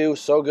they do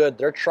so good,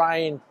 they're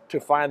trying to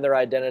find their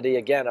identity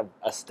again of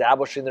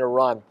establishing their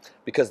run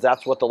because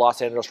that's what the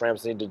Los Angeles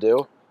Rams need to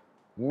do.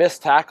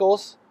 Missed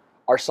tackles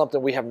are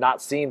something we have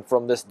not seen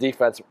from this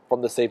defense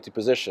from the safety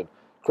position.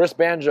 Chris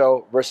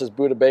Banjo versus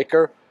Budda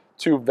Baker,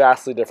 two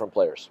vastly different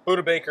players.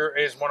 Budda Baker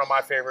is one of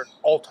my favorite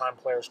all-time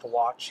players to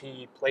watch.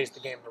 He plays the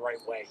game the right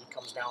way. He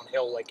comes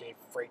downhill like a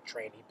freight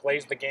train. He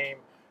plays the game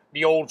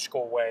the old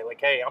school way.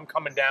 Like, hey, I'm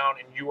coming down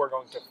and you are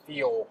going to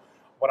feel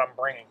what I'm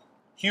bringing.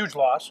 Huge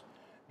loss.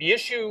 The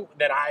issue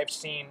that I've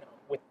seen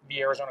with the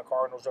Arizona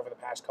Cardinals over the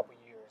past couple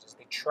of years is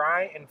they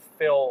try and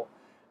fill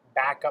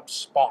backup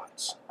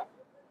spots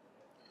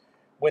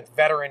with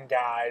veteran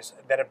guys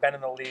that have been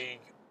in the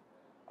league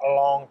a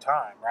long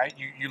time, right?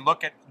 You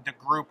look at the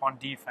group on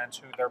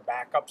defense who their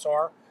backups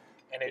are,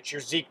 and it's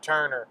your Zeke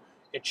Turner,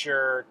 it's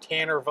your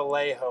Tanner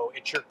Vallejo,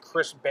 it's your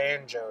Chris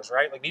Banjos,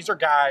 right? Like, these are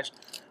guys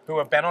who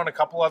have been on a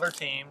couple other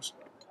teams,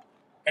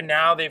 and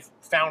now they've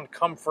found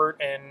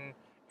comfort in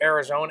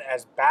Arizona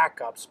as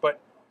backups. But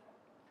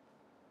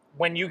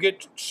when you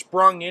get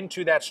sprung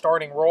into that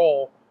starting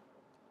role,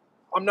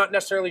 I'm not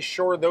necessarily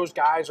sure those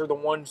guys are the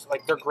ones,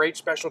 like, they're great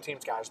special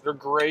teams guys. They're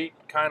great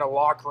kind of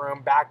locker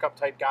room backup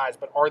type guys,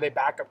 but are they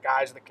backup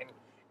guys that can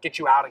get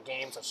you out of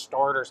games as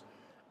starters?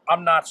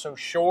 I'm not so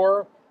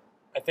sure.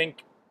 I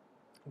think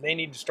they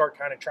need to start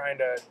kind of trying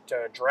to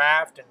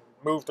draft and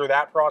move through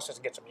that process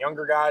and get some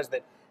younger guys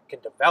that can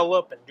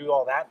develop and do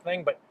all that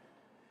thing. But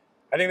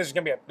I think this is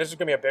gonna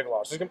be a big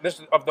loss. This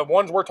is of the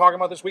ones we're talking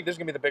about this week. This is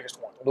gonna be the biggest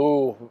one.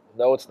 Ooh,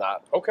 no, it's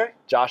not. Okay.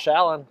 Josh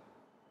Allen.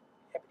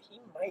 Yeah, but he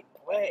might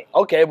play.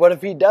 Okay, but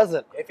if he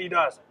doesn't? If he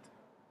doesn't,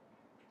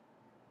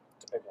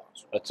 it's a big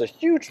loss. It's a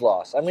huge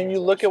loss. I mean, you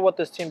look at what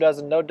this team does,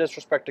 and no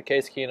disrespect to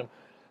Case Keenum,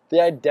 the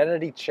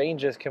identity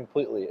changes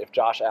completely if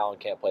Josh Allen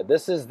can't play.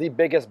 This is the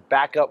biggest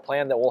backup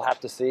plan that we'll have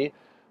to see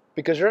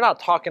because you're not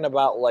talking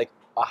about like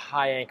a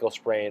high ankle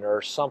sprain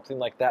or something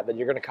like that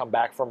you're going to come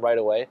back from right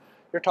away.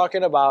 You're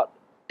talking about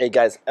a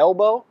guy's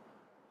elbow,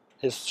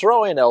 his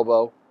throwing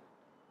elbow,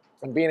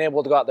 and being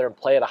able to go out there and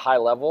play at a high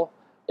level.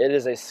 It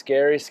is a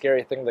scary,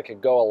 scary thing that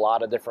could go a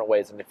lot of different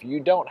ways. And if you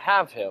don't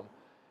have him,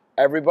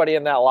 everybody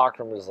in that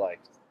locker room is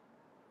like,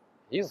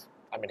 he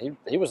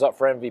was up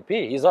for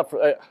MVP.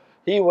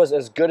 He was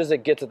as good as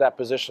it gets at that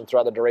position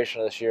throughout the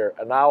duration of this year.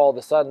 And now all of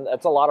a sudden,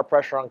 it's a lot of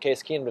pressure on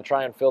Case Keenum to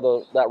try and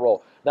fill that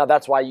role. Now,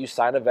 that's why you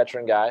sign a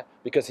veteran guy,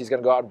 because he's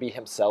going to go out and be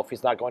himself.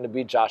 He's not going to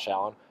be Josh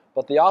Allen.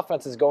 But the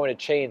offense is going to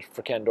change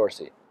for Ken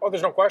Dorsey. Oh,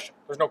 there's no question.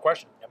 There's no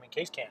question. I mean,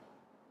 Case can't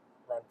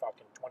run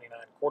fucking 29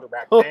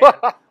 quarterback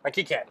man. Like,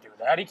 he can't do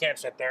that. He can't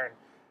sit there and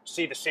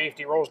see the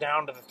safety rolls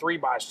down to the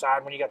 3-by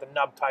side when you got the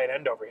nub tight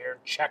end over here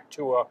and check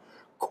to a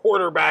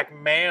quarterback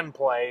man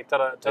play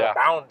to the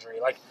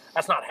boundary. Like,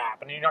 that's not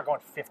happening. You're not going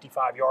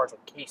 55 yards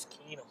with Case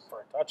Keenum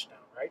for a touchdown,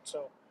 right?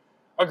 So,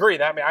 agree.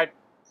 I mean,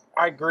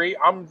 I agree.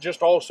 I'm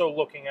just also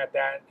looking at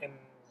that in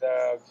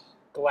the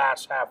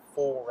glass half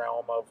full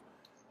realm of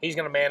he's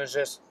going to manage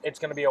this. It's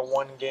going to be a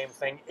one-game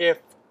thing, if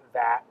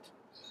that,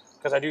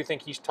 because I do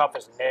think he's tough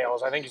as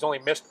nails. I think he's only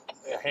missed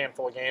a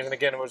handful of games, and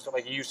again, it was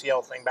like a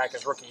UCL thing back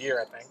his rookie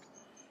year, I think.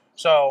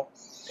 So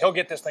he'll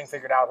get this thing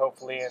figured out,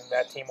 hopefully, and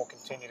that team will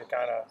continue to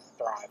kind of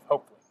thrive,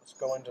 hopefully. Let's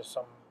go into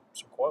some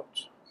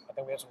quotes. I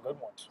think we had some good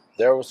ones.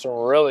 There were some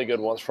really good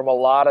ones from a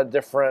lot of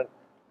different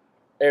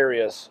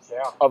areas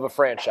of a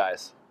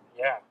franchise.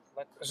 Yeah.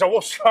 So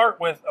we'll start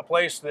with a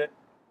place that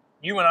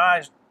you and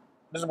I,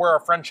 this is where our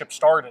friendship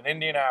started,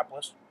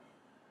 Indianapolis.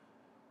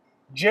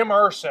 Jim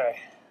Irsay.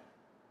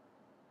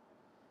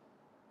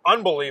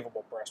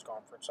 Unbelievable press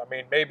conference. I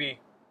mean,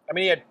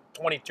 he had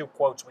 22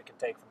 quotes we could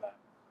take from that.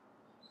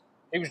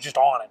 He was just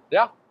on it.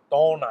 Yeah. The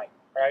whole night,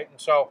 right? And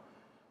so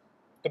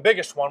the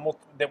biggest one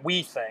that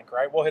we think,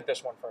 right? We'll hit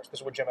this one first. This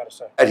is what Jim had to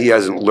say. He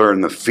hasn't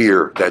learned the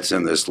fear that's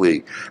in this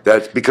league.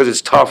 That's because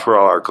it's tough for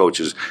all our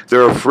coaches.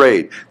 They're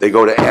afraid. They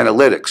go to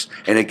analytics,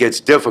 and it gets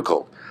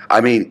difficult. I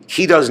mean,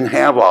 he doesn't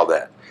have all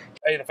that.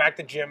 Hey, the fact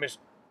that Jim is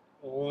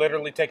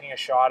literally taking a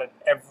shot at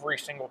every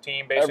single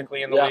team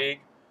basically in the league,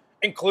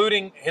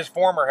 including his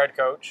former head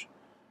coach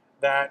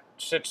that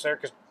sits there,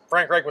 because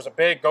Frank Reich was a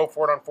big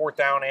go-for-it on fourth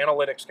down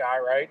analytics guy,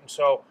 right? And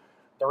so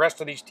the rest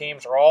of these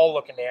teams are all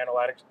looking to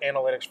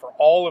analytics for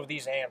all of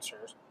these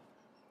answers.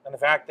 And the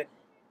fact that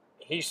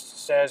he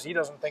says he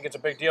doesn't think it's a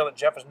big deal that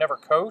Jeff has never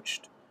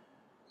coached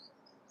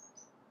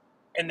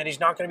and that he's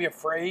not going to be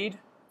afraid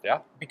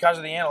because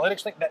of the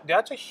analytics thing,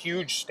 that's a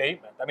huge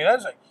statement. I mean, that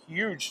is a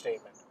huge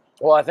statement.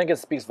 Well, I think it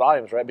speaks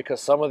volumes, right? Because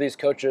some of these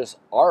coaches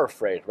are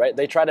afraid, right?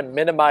 They try to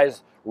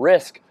minimize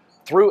risk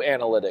through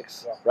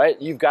analytics,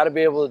 right? You've got to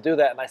be able to do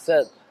that. And I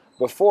said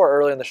before,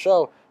 early in the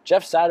show,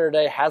 Jeff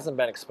Saturday hasn't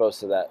been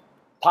exposed to that.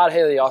 Pod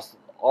Haley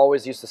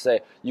always used to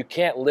say, you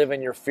can't live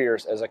in your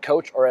fears as a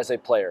coach or as a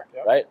player,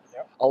 right?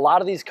 Yep. A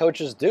lot of these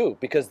coaches do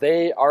because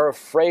they are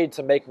afraid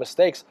to make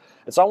mistakes.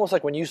 It's almost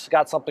like when you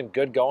got something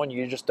good going,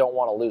 you just don't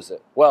want to lose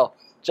it. Well,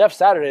 Jeff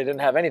Saturday didn't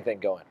have anything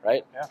going,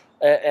 right?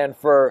 Yeah. And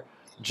for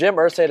Jim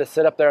Irsay to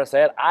sit up there and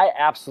say it, I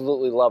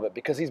absolutely love it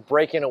because he's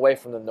breaking away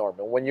from the norm.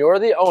 And when you're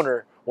the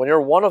owner, When you're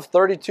one of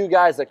 32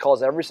 guys that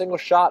calls every single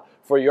shot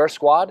for your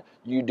squad,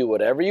 you do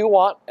whatever you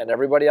want, and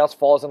everybody else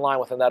falls in line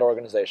within that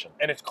organization.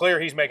 And it's clear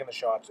he's making the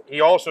shots.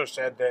 He also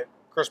said that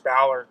Chris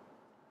Ballard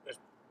is,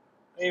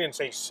 he didn't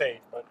say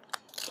safe, but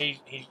he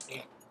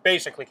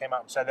basically came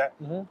out and said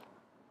that. Mm-hmm.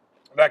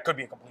 That could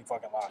be a complete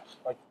fucking lie.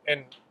 Like,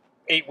 in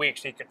 8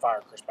 weeks, he could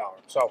fire Chris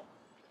Ballard. So,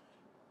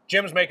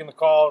 Jim's making the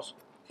calls.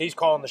 He's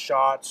calling the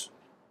shots.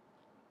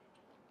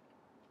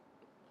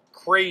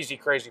 Crazy,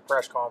 crazy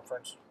press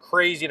conference.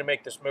 Crazy to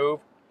make this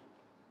move.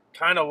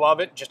 Kind of love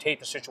it. Just hate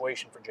the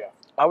situation for Jeff.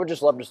 I would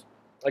just love to,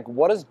 like,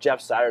 what is Jeff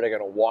Saturday going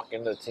to walk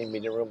into the team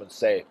meeting room and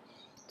say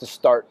to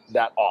start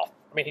that off?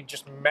 I mean, he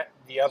just met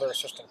the other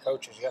assistant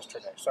coaches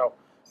yesterday. So,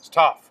 it's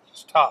tough.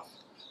 It's tough.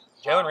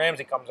 Jalen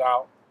Ramsey comes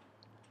out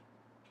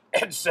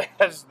and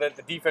says that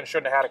the defense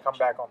shouldn't have had to come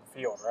back on the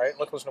field, right?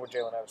 Let's listen to what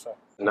Jalen had to say.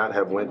 Not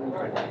have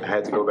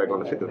had to go back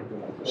on the field.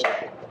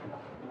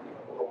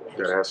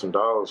 You gotta have some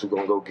dogs who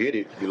gonna go get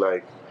it. Be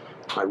like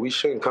we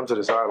shouldn't come to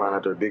the sideline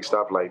after a big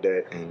stop like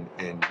that,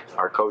 and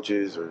our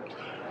coaches or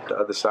the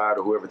other side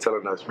or whoever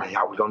telling us, man,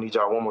 y'all, we gonna need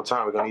y'all one more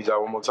time. We're gonna need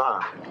y'all one more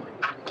time.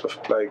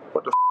 Like,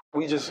 what the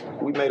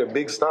we made a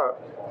big stop,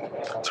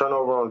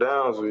 turnover on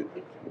downs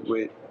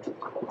with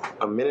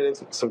a minute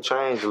and some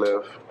change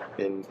left,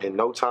 and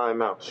no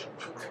timeouts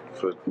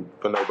for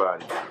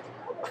nobody.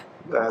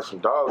 You gotta have some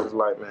dogs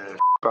like, man,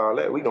 all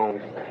that. We gonna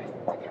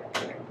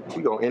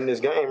end this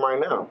game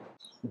right now.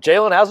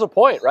 Jalen has a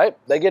point, right?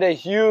 They get a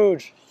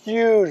huge,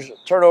 huge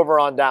turnover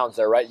on downs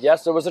there, right?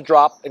 Yes, there was a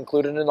drop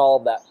included in all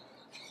of that.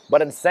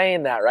 But in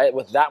saying that, right,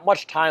 with that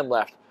much time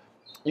left,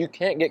 you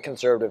can't get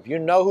conservative. You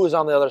know who's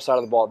on the other side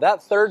of the ball.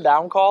 That third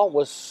down call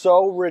was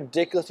so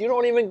ridiculous. You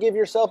don't even give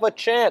yourself a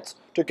chance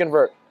to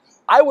convert.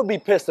 I would be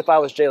pissed if I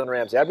was Jalen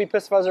Ramsey. I'd be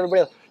pissed if I was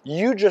everybody else.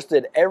 You just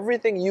did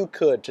everything you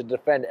could to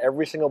defend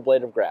every single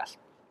blade of grass.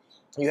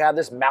 You have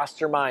this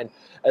mastermind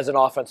as an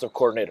offensive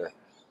coordinator.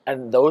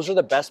 And those are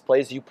the best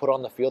plays you put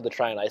on the field to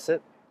try and ice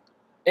it.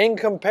 In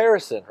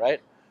comparison,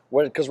 right?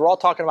 Because we're all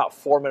talking about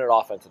 4-minute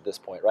offense at this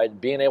point, right?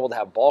 Being able to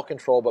have ball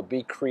control but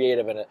be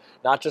creative in it.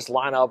 Not just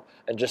line up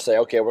and just say,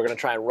 okay, we're going to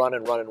try and run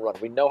and run and run.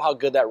 We know how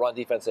good that run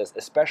defense is,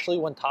 especially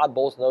when Todd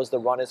Bowles knows the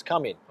run is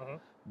coming. Mm-hmm.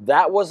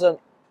 That was an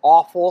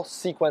awful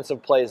sequence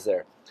of plays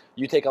there.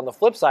 You take on the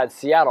flip side,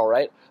 Seattle,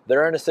 right?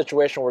 They're in a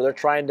situation where they're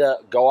trying to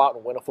go out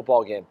and win a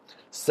football game.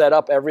 Set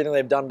up everything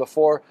they've done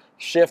before,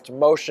 shift,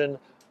 motion,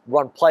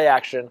 run play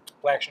action.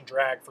 Play action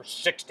drag for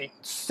 60.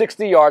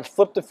 60 yards,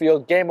 flip the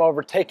field, game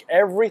over, take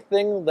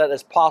everything that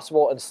is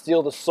possible and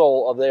steal the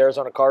soul of the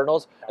Arizona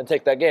Cardinals and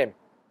take that game.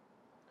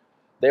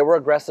 They were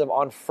aggressive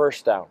on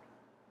first down,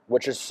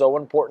 which is so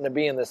important to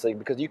be in this league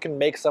because you can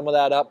make some of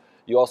that up.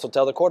 You also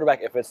tell the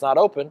quarterback, if it's not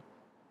open,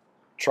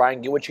 try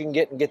and get what you can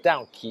get and get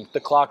down. Keep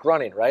the clock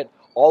running, right?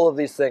 All of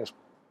these things.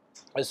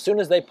 As soon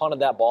as they punted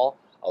that ball,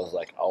 I was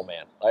like, oh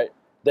man, right?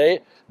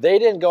 They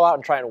didn't go out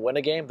and try and win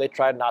a game. They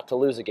tried not to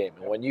lose a game.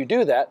 And when you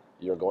do that,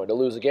 you're going to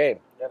lose a game.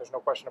 Yeah, there's no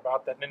question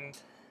about that. And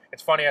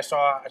it's funny, I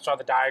saw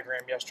the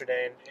diagram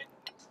yesterday,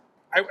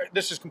 and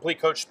this is complete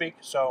coach speak,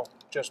 so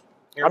just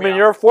hear me out.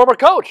 You're a former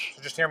coach.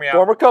 So just hear me out.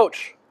 Former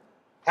coach.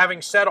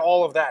 Having said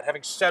all of that,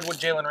 having said what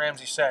Jalen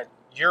Ramsey said,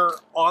 you're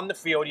on the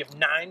field, you have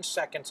 9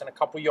 seconds and a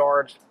couple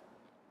yards,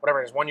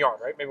 whatever it is, 1 yard,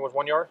 right? Maybe it was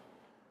 1 yard,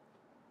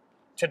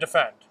 to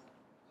defend.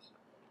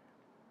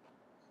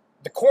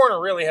 The corner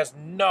really has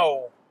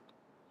no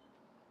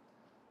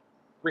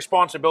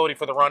responsibility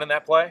for the run in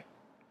that play.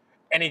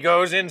 And he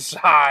goes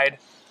inside,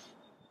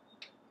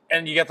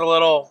 and you get the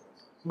little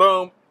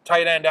boom,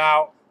 tight end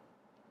out.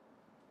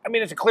 I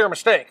mean, it's a clear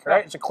mistake,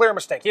 right? It's a clear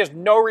mistake. He has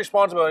no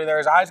responsibility there.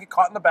 His eyes get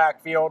caught in the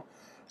backfield,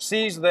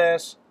 sees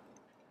this.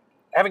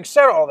 Having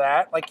said all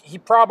that, like, he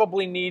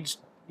probably needs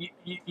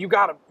you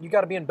got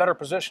to be in better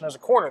position as a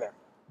corner there.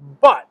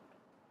 But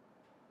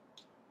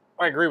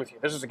I agree with you.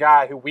 This is a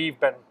guy who we've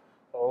been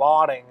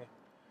lauding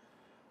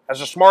as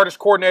the smartest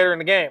coordinator in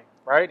the game,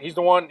 right? He's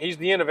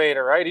the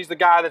innovator, right? He's the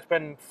guy that's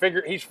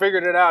he's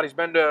figured it out. He's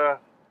been to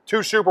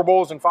 2 Super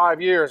Bowls in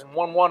 5 years and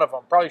won one of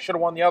them. Probably should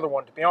have won the other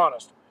one, to be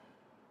honest.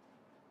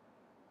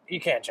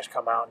 You can't just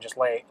come out and just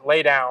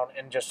lay down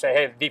and just say,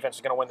 hey, the defense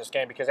is going to win this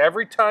game, because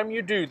every time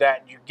you do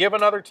that, you give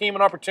another team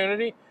an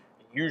opportunity,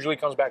 it usually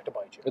comes back to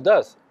bite you. It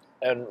does.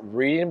 And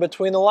reading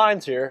between the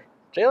lines here,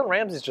 Jalen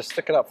Ramsey's just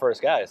sticking up for his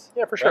guys.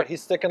 Yeah, for sure. Right?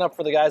 He's sticking up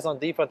for the guys on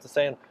defense and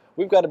saying,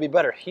 we've got to be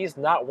better. He's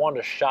not one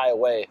to shy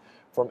away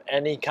from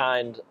any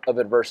kind of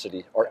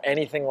adversity or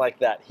anything like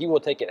that. He will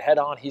take it head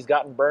on. He's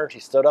gotten burned.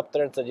 He stood up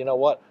there and said, you know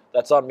what?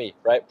 That's on me,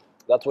 right?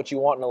 That's what you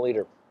want in a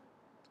leader.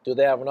 Do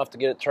they have enough to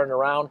get it turned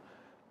around?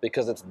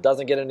 Because it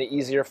doesn't get any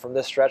easier from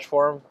this stretch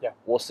for him? Yeah.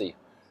 We'll see.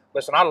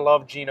 Listen, I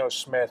love Geno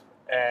Smith,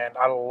 and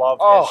I love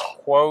his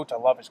quote. I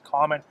love his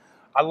comment.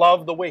 I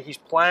love the way he's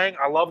playing.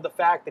 I love the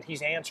fact that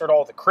he's answered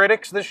all the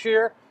critics this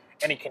year,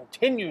 and he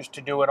continues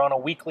to do it on a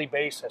weekly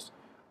basis.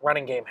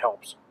 Running game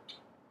helps.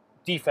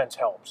 Defense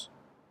helps.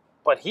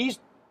 But he's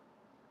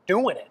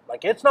doing it.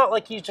 Like, it's not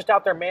like he's just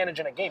out there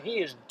managing a game. He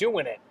is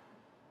doing it.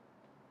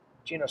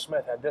 Geno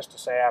Smith had this to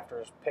say after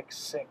his pick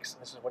 6.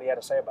 This is what he had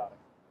to say about it.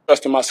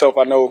 trust in myself.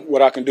 I know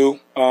what I can do.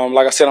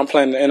 Like I said, I'm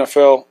playing in the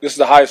NFL. This is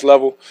the highest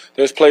level.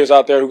 There's players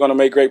out there who are going to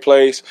make great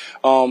plays.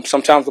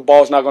 Sometimes the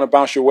ball's not going to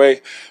bounce your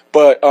way,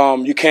 but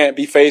you can't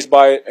be fazed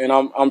by it. And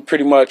I'm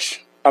pretty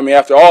much, I mean,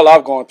 after all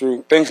I've gone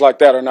through, things like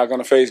that are not going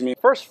to faze me.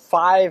 First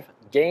 5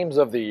 games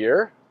of the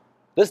year,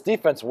 this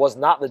defense was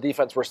not the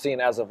defense we're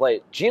seeing as of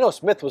late. Geno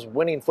Smith was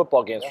winning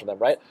football games for them,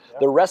 right? Yeah.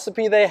 The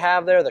recipe they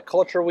have there, the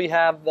culture we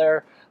have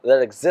there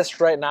that exists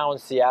right now in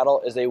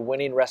Seattle is a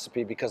winning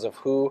recipe because of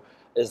who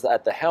is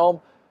at the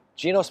helm.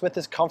 Geno Smith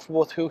is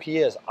comfortable with who he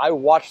is. I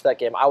watched that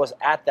game. I was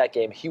at that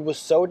game. He was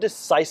so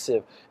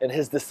decisive in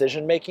his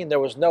decision-making. There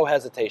was no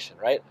hesitation,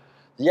 right?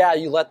 Yeah,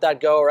 you let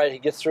that go, right? He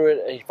gets through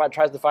it. He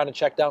tries to find a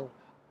check down.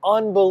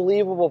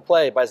 Unbelievable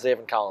play by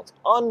Zaven Collins.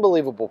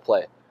 Unbelievable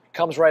play.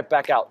 Comes right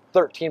back out.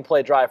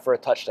 13-play drive for a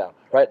touchdown,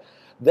 right?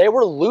 They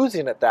were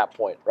losing at that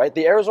point, right?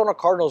 The Arizona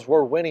Cardinals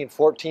were winning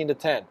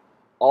 14-10.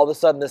 All of a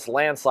sudden, this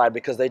landslide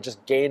because they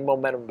just gained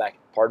momentum back.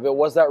 Part of it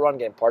was that run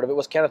game. Part of it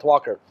was Kenneth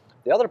Walker.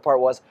 The other part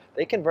was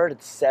they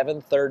converted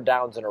 7 third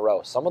downs in a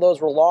row. Some of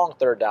those were long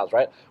third downs,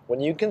 right? When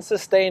you can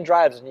sustain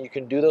drives and you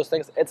can do those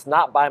things, it's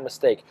not by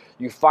mistake.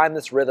 You find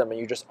this rhythm and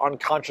you just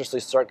unconsciously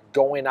start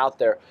going out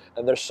there.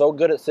 And they're so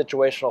good at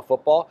situational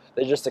football,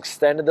 they just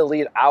extended the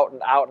lead out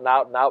and out and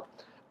out and out.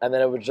 And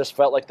then it just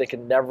felt like they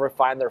could never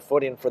find their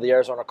footing for the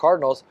Arizona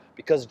Cardinals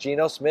because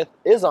Geno Smith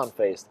is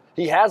unfazed.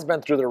 He has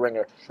been through the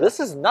ringer. This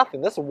is nothing.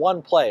 This is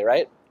one play,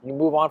 right? You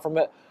move on from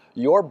it.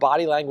 Your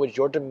body language,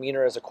 your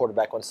demeanor as a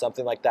quarterback when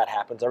something like that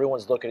happens,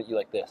 everyone's looking at you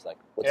like this. Like,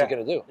 what's he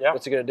going to do?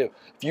 What's he going to do?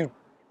 If you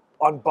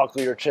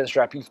unbuckle your chin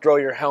strap, you throw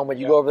your helmet,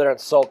 you go over there and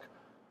sulk,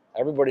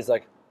 everybody's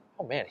like,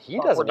 oh, man, he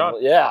doesn't. We're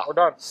done. We're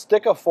done.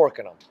 Stick a fork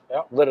in him.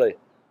 Literally.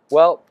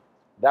 Well,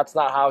 that's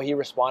not how he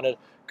responded.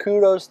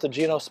 Kudos to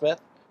Geno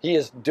Smith. He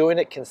is doing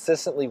it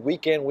consistently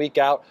week in, week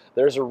out.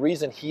 There's a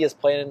reason he is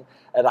playing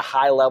at a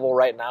high level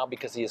right now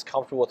because he is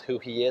comfortable with who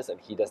he is and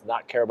he does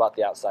not care about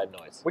the outside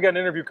noise. We got an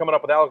interview coming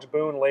up with Alex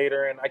Boone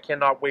later, and I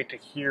cannot wait to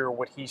hear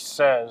what he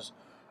says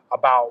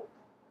about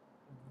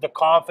the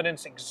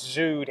confidence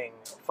exuding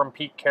from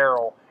Pete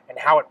Carroll and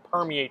how it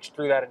permeates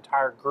through that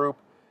entire group.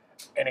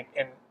 And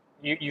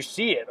you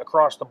see it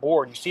across the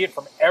board. You see it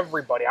from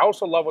everybody. I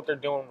also love what they're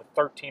doing with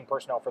 13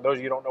 personnel. For those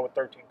of you who don't know what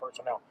 13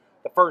 personnel,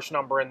 the first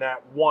number in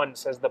that 1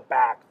 says the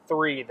back,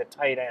 3 the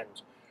tight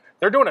ends.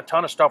 They're doing a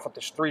ton of stuff with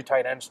this 3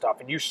 tight end stuff,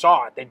 and you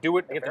saw it. They do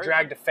it, they get the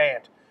drag to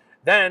Fant.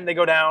 Then they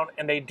go down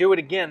and they do it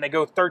again. They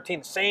go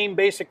 13, same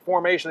basic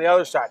formation on the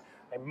other side.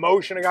 They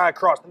motion a guy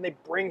across. Then they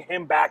bring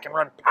him back and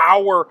run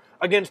power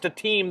against a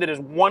team that is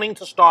wanting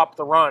to stop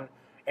the run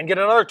and get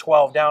another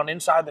 12 down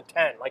inside the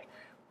 10. Like,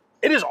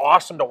 it is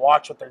awesome to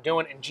watch what they're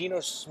doing, and Geno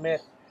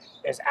Smith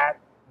is at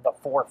the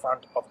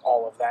forefront of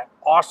all of that.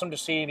 Awesome to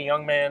see the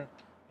young man,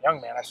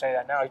 I say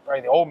that now, he's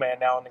probably the old man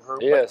now in the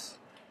group. Yes.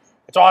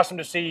 It's awesome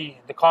to see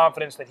the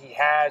confidence that he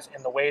has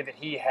and the way that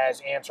he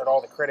has answered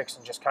all the critics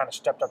and just kind of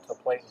stepped up to the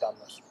plate and done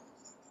this.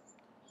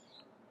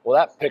 Well,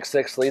 that pick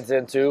six leads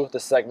into the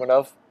segment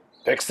of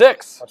Pick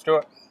Six. Let's do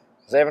it.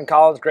 Zaven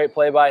Collins, great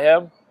play by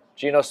him.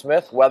 Geno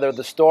Smith weathered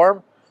the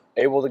storm,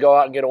 able to go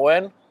out and get a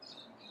win.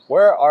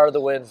 Where are the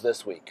wins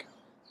this week?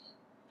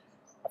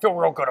 I feel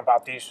real good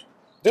about these.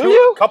 Do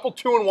you? A couple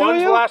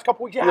 2-1s the last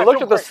couple weeks. Yeah, you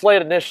looked at the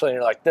slate initially and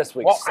you're like, this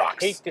week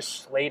sucks. I hate this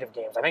slate of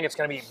games. I think it's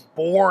going to be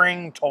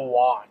boring to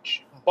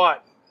watch.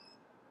 But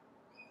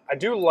I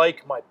do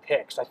like my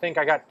picks. I think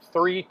I got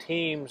 3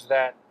 teams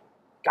that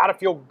got to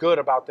feel good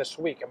about this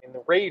week. I mean,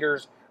 the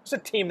Raiders is a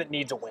team that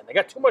needs a win. They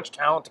got too much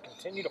talent to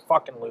continue to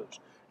fucking lose.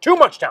 Too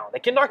much talent. They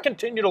cannot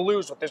continue to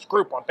lose with this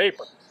group on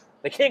paper.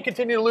 They can't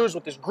continue to lose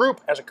with this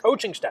group as a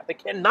coaching staff. They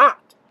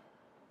cannot.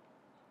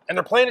 And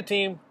they're playing a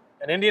team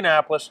in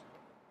Indianapolis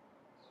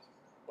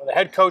with a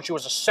head coach who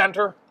was a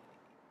center,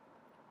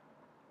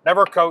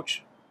 never a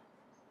coach,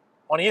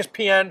 on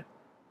ESPN,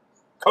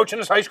 coaching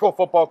his high school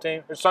football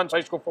team, his son's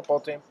high school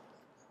football team.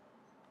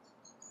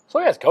 So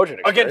he has coaching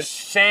experience. Against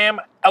Sam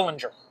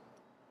Ehlinger.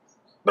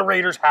 The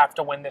Raiders have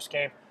to win this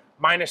game.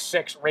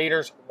 -6,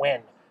 Raiders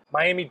win.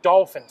 Miami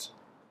Dolphins,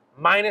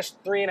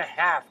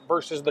 -3.5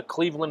 versus the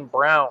Cleveland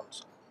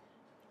Browns.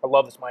 I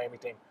love this Miami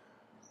team.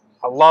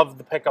 I love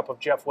the pickup of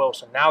Jeff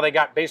Wilson. Now they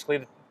got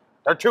basically,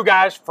 they're 2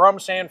 guys from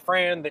San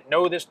Fran that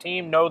know this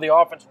team, know the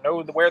offense,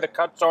 know where the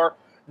cuts are,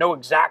 know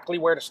exactly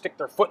where to stick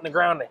their foot in the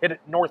ground to hit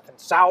it north and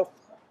south.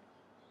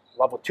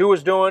 Love what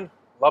Tua's doing.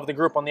 Love the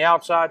group on the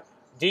outside.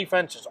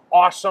 Defense is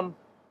awesome.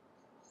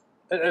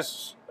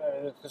 This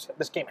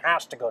game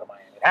has to go to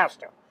Miami. It has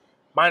to.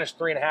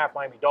 -3.5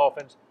 Miami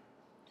Dolphins.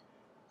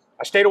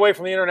 I stayed away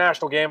from the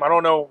international game. I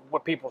don't know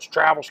what people's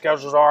travel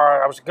schedules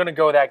are. I was going to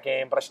go that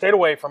game, but I stayed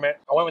away from it.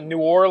 I went with New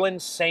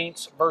Orleans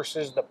Saints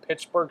versus the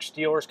Pittsburgh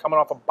Steelers coming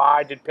off a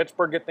bye. Did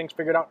Pittsburgh get things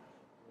figured out?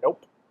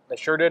 Nope. They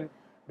sure didn't.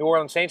 New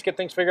Orleans Saints get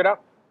things figured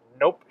out?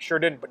 Nope. Sure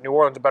didn't, but New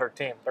Orleans is a better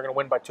team. They're going to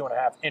win by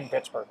 2.5 in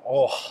Pittsburgh.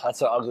 Oh,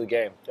 that's an ugly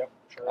game. Yep.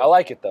 Sure I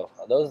like it, though.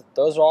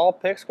 Those are all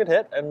picks could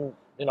hit, and,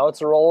 you know,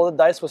 it's a roll of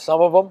the dice with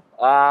some of them.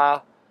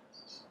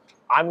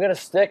 I'm going to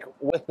stick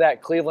with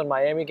that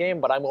Cleveland-Miami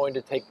game, but I'm going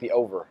to take the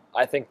over.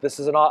 I think this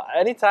is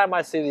anytime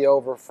I see the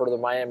over for the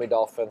Miami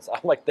Dolphins,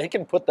 I'm like, they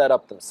can put that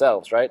up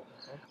themselves, right?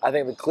 I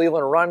think the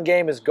Cleveland run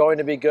game is going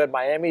to be good.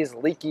 Miami's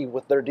leaky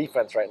with their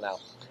defense right now.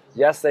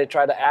 Yes, they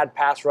try to add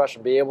pass rush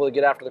and be able to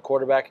get after the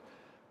quarterback.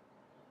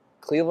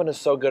 Cleveland is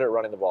so good at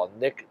running the ball.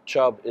 Nick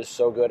Chubb is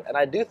so good. And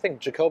I do think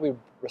Jacoby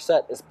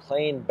Brissett is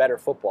playing better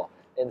football.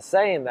 In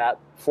saying that,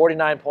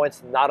 49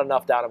 points, not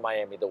enough down in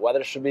Miami. The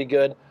weather should be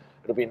good.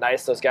 It'll be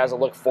nice. Those guys will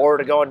look forward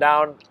to going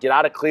down, get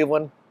out of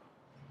Cleveland.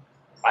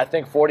 I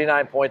think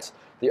 49 points,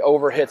 the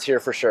over hits here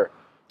for sure.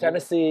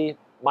 Tennessee,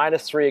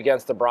 -3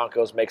 against the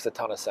Broncos makes a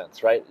ton of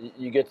sense, right?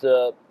 You get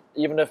to,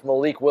 even if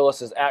Malik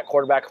Willis is at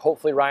quarterback,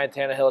 hopefully Ryan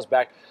Tannehill is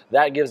back.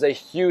 That gives a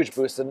huge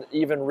boost and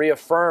even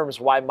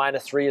reaffirms why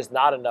 -3 is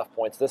not enough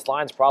points. This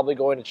line's probably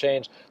going to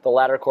change the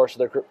latter course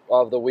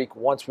of the week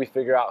once we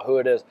figure out who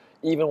it is.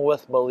 Even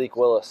with Malik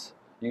Willis,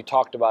 you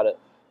talked about it.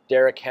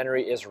 Derrick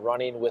Henry is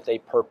running with a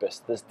purpose.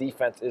 This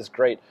defense is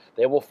great.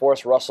 They will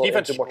force Russell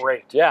into more.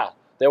 Great. Yeah,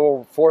 they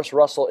will force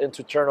Russell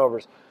into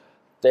turnovers.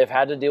 They've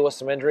had to deal with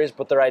some injuries,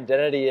 but their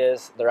identity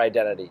is their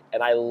identity.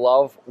 And I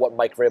love what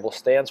Mike Vrabel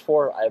stands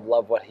for. I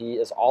love what he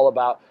is all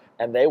about.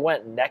 And they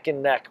went neck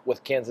and neck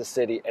with Kansas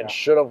City and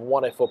should have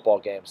won a football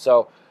game.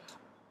 So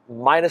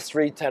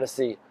 -3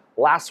 Tennessee.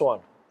 Last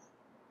one,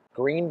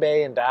 Green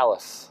Bay and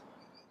Dallas.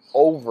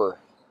 Over.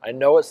 I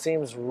know it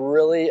seems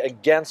really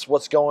against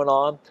what's going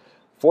on.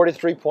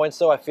 43 points,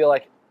 though, I feel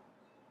like,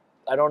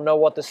 I don't know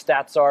what the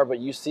stats are, but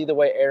you see the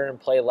way Aaron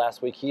played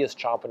last week. He is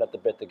chomping at the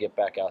bit to get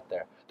back out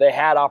there. They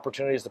had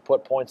opportunities to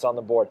put points on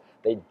the board.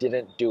 They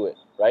didn't do it,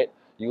 right?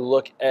 You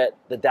look at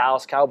the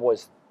Dallas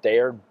Cowboys. They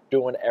are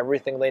doing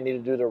everything they need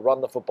to do to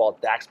run the football.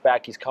 Dak's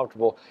back. He's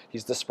comfortable.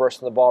 He's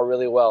dispersing the ball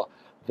really well.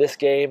 This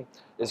game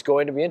is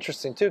going to be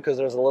interesting, too, because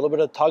there's a little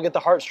bit of tug at the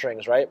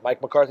heartstrings, right?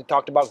 Mike McCarthy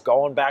talked about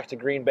going back to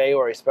Green Bay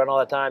where he spent all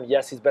that time.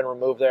 Yes, he's been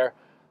removed there.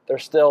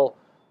 There's still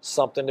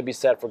something to be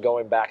said for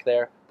going back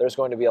there. There's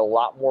going to be a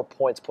lot more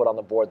points put on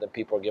the board than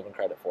people are giving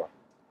credit for.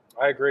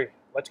 I agree.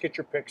 Let's get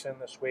your picks in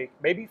this week.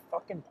 Maybe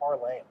fucking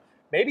parlay 'em.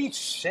 Maybe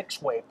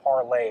 6-way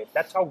parlay.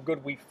 That's how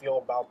good we feel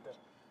about this.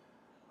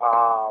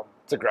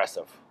 It's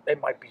aggressive.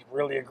 It might be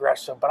really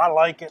aggressive, but I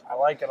like it. I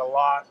like it a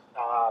lot.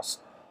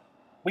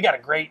 We got a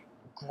great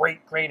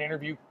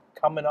interview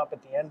coming up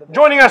at the end of this.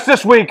 Joining us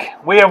this week,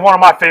 we have one of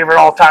my favorite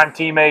all-time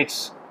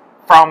teammates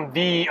from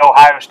the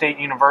Ohio State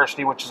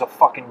University, which is a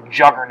fucking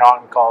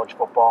juggernaut in college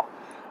football.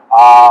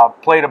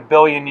 Played a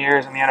billion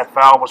years in the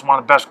NFL, was one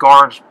of the best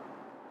guards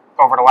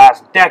over the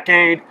last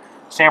decade.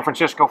 San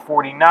Francisco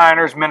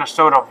 49ers,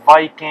 Minnesota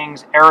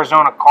Vikings,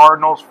 Arizona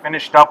Cardinals,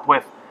 finished up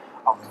with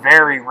a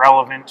very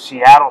relevant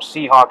Seattle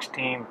Seahawks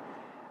team.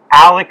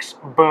 Alex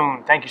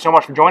Boone, thank you so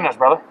much for joining us,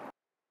 brother.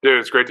 Dude,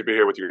 it's great to be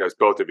here with you guys,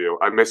 both of you.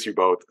 I miss you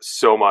both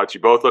so much.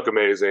 You both look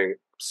amazing.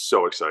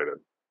 So excited.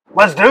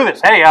 Let's do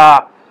this. Hey,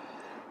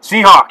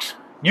 Seahawks,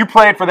 you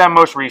played for them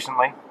most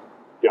recently.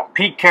 Yeah.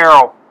 Pete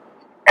Carroll,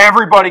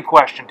 everybody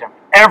questioned him.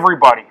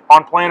 Everybody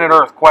on planet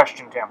Earth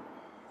questioned him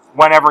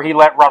whenever he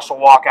let Russell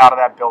walk out of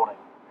that building.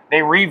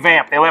 They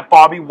revamped. They let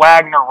Bobby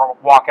Wagner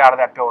walk out of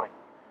that building.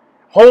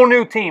 Whole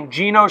new team.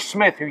 Geno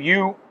Smith, who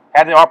you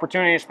had the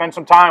opportunity to spend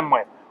some time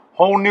with.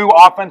 Whole new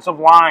offensive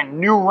line.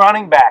 New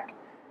running back.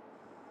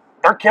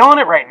 They're killing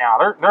it right now.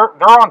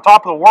 They're on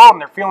top of the world,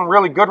 and they're feeling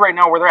really good right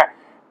now where they're at.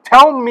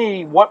 Tell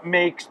me what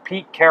makes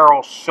Pete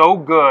Carroll so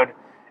good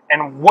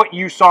and what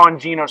you saw in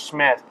Geno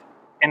Smith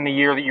in the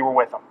year that you were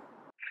with him.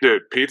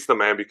 Dude, Pete's the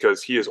man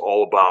because he is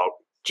all about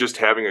just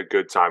having a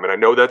good time. And I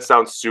know that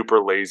sounds super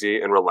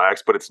lazy and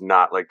relaxed, but it's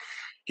not. Like,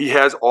 he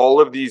has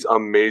all of these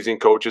amazing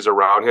coaches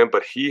around him,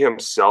 but he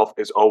himself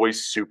is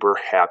always super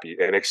happy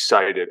and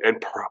excited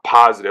and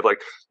positive.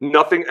 Like,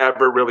 nothing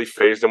ever really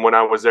fazed him when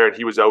I was there, and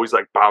he was always,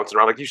 like, bouncing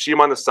around. Like, you see him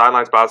on the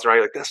sidelines bouncing around,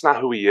 you're like, that's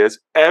not who he is.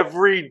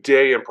 Every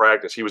day in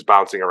practice, he was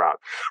bouncing around,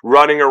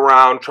 running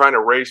around, trying to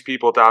race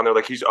people down there.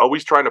 Like, he's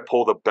always trying to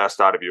pull the best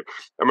out of you.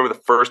 I remember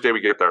the first day we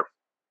get there,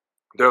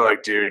 they're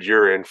like, dude,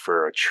 you're in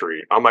for a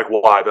treat. I'm like,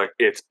 why? They're like,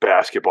 it's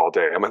basketball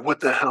day. I'm like, what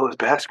the hell is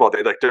basketball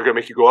day? Like, they're going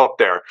to make you go up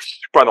there in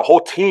front of the whole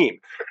team.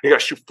 You got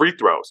to shoot free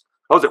throws.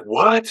 I was like,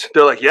 what?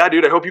 They're like, yeah,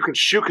 dude, I hope you can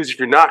shoot because if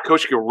you're not,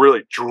 coach can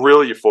really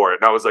drill you for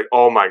it. And I was like,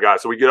 oh, my God.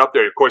 So we get up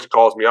there. Of course, he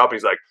calls me up.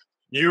 He's like,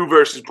 you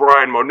versus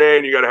Brian Monet,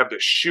 and you got to have the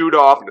shoot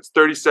off, and it's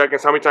 30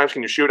 seconds. How many times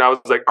can you shoot? And I was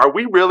like, are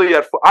we really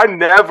at – I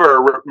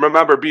never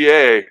remember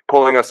BA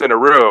pulling us in a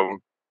room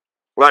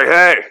like,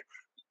 hey –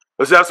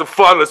 let's have some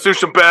fun. Let's do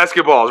some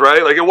basketballs,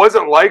 right? Like, it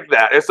wasn't like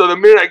that. And so the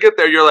minute I get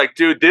there, you're like,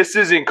 dude, this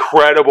is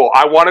incredible.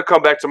 I want to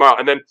come back tomorrow.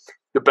 And then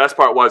the best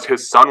part was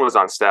his son was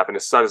on staff, and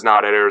his son is now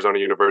at Arizona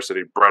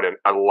University. Brennan,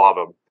 I love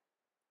him.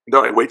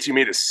 They're like, wait till you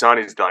meet his son.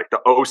 He's like the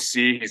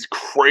OC. He's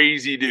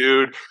crazy,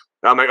 dude.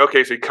 And I'm like,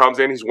 okay. So he comes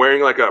in. He's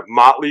wearing like a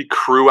Motley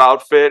Crue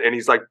outfit, and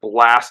he's like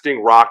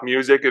blasting rock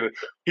music. And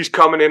he's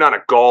coming in on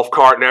a golf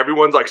cart, and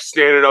everyone's like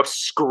standing up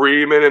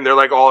screaming, and they're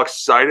like all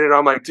excited. And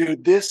I'm like,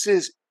 dude, this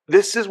is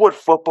what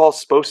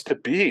football's supposed to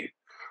be.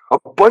 A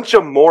bunch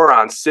of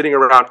morons sitting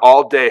around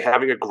all day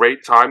having a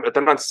great time. But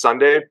then on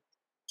Sunday,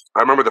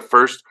 I remember the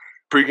first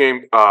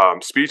pregame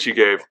speech he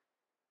gave.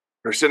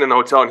 We were sitting in the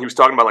hotel, and he was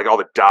talking about like all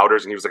the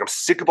doubters, and he was like, "I'm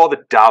sick of all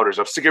the doubters.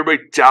 I'm sick of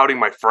everybody doubting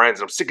my friends.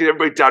 I'm sick of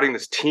everybody doubting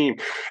this team,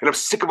 and I'm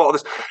sick of all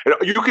this." And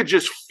you could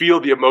just feel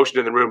the emotion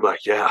in the room,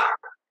 like, "Yeah,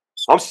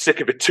 I'm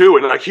sick of it too."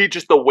 And like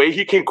the way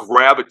he can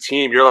grab a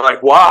team, you're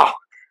like, "Wow,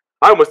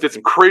 I almost did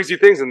some crazy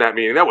things in that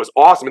meeting. That was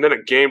awesome." And then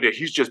at game day,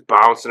 he's just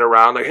bouncing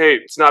around like, "Hey,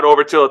 it's not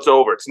over till it's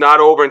over. It's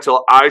not over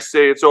until I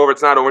say it's over.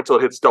 It's not over until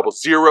it hits double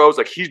zeros."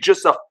 Like, he's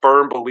just a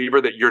firm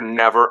believer that you're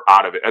never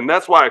out of it, and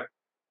that's why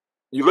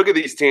you look at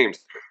these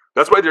teams.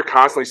 That's why they're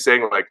constantly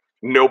saying, like,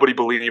 nobody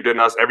believed in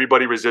us.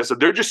 Everybody resisted.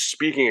 They're just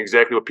speaking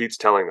exactly what Pete's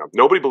telling them.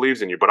 Nobody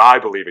believes in you, but I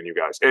believe in you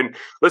guys. And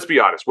let's be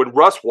honest. When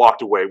Russ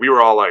walked away, we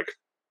were all like,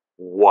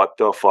 what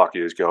the fuck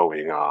is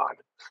going on?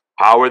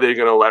 How are they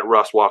going to let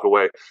Russ walk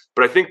away?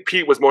 But I think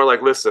Pete was more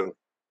like, listen,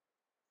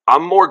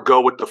 I'm more go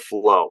with the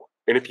flow.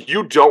 And if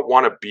you don't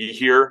want to be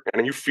here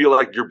and you feel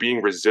like you're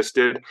being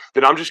resisted,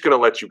 then I'm just going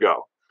to let you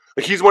go.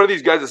 Like, he's one of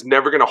these guys that's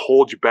never going to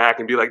hold you back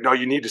and be like, no,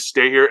 you need to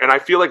stay here. And I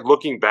feel like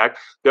looking back,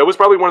 that was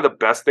probably one of the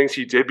best things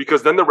he did,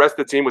 because then the rest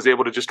of the team was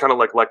able to just kind of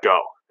like let go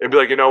and be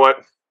like, you know what?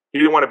 He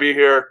didn't want to be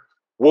here.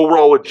 We'll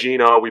roll with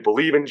Gino. We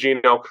believe in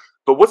Gino.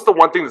 But what's the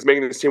one thing that's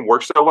making this team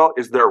work so well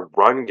is their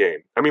run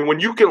game. I mean,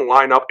 when you can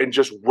line up and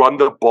just run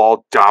the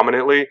ball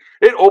dominantly,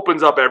 it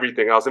opens up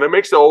everything else. And it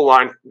makes the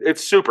O-line,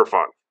 it's super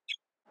fun.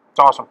 It's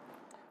awesome.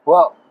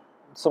 Well,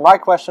 so my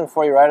question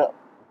for you, right?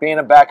 Being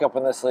a backup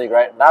in this league,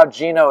 right? Now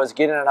Gino is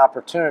getting an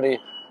opportunity.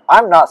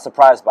 I'm not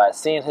surprised by it.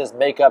 Seeing his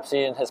makeup,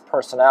 seeing his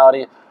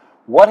personality.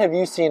 What have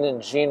you seen in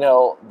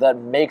Gino that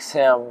makes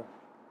him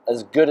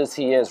as good as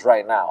he is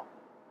right now?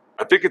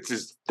 I think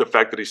it's the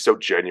fact that he's so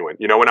genuine.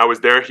 You know, when I was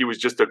there, he was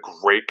just a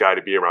great guy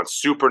to be around,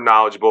 super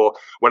knowledgeable.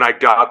 When I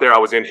got there, I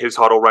was in his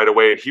huddle right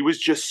away, and he was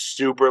just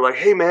super like,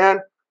 hey,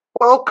 man,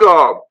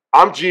 welcome.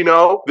 I'm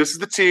Gino. This is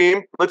the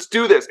team. Let's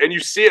do this. And you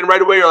see it, and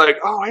right away you're like,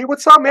 oh, hey,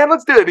 what's up, man?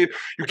 Let's do it. And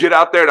you get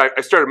out there, and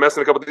I started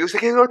messing a couple of things.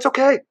 Like, hey, no, it's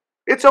okay.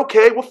 It's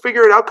okay. We'll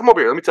figure it out. Come over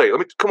here. Let me tell you. Let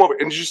me come over.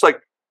 And it's just like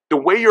the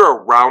way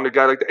you're around a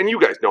guy like that. And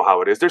you guys know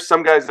how it is. There's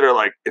some guys that are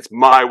like, it's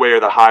my way or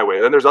the highway.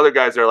 And then there's other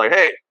guys that are like,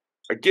 hey,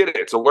 I get it.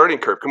 It's a learning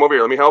curve. Come over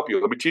here. Let me help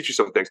you. Let me teach you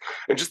some things.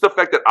 And just the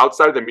fact that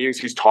outside of the meetings,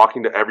 he's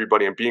talking to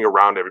everybody and being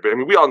around everybody. I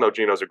mean, we all know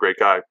Gino's a great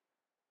guy.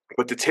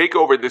 But to take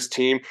over this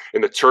team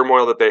in the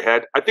turmoil that they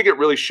had, I think it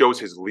really shows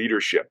his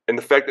leadership. And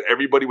the fact that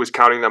everybody was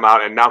counting them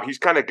out, and now he's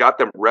kind of got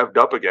them revved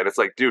up again. It's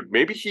like, dude,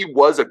 maybe he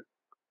was a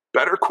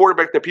better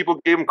quarterback than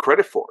people gave him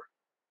credit for.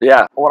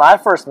 Yeah. When I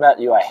first met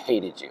you, I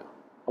hated you.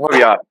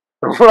 Yeah.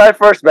 When I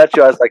first met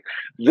you, I was like,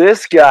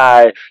 this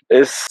guy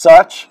is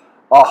such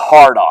a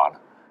hard-on.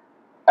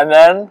 And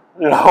then,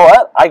 you know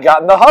what? I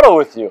got in the huddle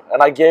with you,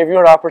 and I gave you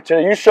an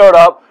opportunity. You showed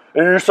up,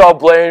 and you saw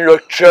Blaine, you're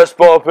like chest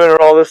bumping and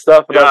all this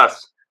stuff. And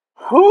Yes.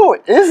 who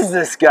is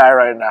this guy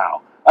right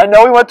now? I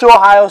know he went to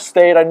Ohio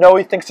State. I know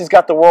he thinks he's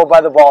got the world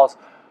by the balls.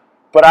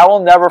 But I will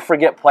never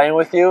forget playing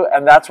with you,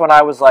 and that's when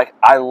I was like,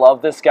 I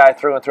love this guy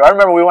through and through. I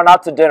remember we went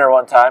out to dinner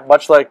one time,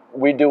 much like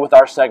we do with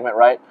our segment,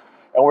 right?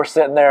 And we're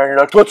sitting there, and you're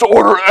like, let's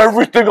order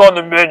everything on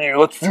the menu.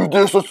 Let's do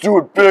this. Let's do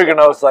it big. And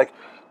I was like,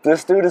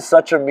 this dude is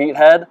such a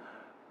meathead.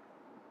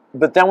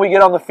 But then we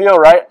get on the field,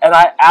 right? And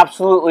I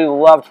absolutely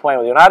loved playing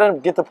with you. And I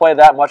didn't get to play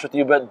that much with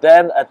you, but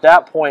then at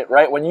that point,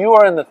 right, when you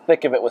are in the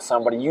thick of it with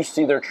somebody, you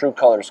see their true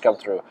colors come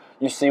through.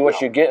 You see what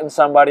you get in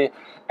somebody.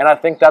 And I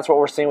think that's what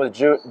we're seeing with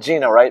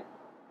Gino, right?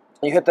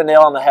 You hit the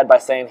nail on the head by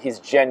saying he's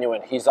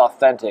genuine, he's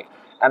authentic.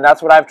 And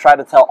that's what I've tried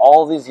to tell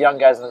all of these young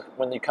guys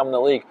when you come in the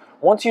league.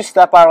 Once you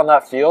step out on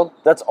that field,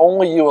 that's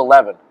only you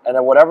 11.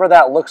 And whatever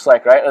that looks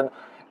like, right?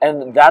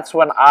 And that's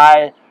when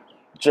I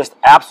just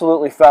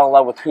absolutely fell in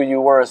love with who you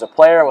were as a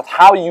player, with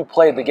how you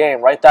played the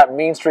game, right? That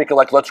mean streak of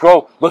like, let's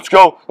go, let's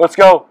go, let's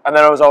go. And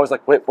then I was always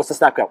like, wait, what's the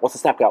snap count? What's the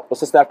snap count?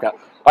 What's the snap count?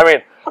 I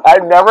mean, I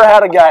never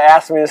had a guy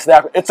ask me to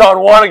snap. It's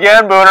on one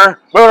again, Booner.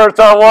 Booner, it's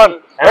on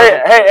one.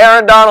 Hey,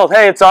 Aaron Donald.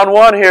 Hey, it's on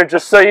one here,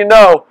 just so you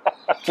know.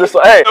 Just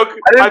hey,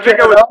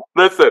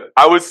 listen,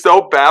 I was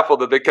so baffled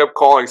that they kept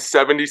calling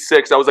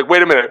 76. I was like,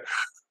 wait a minute.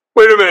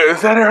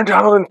 Is that Aaron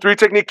Donald in 3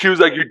 technique cues?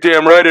 Like, you're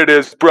damn right it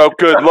is, bro.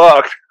 Good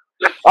luck.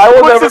 I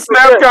will never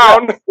snap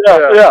count?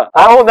 Yeah.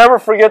 I will never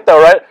forget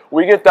though, right?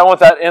 We get done with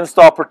that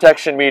install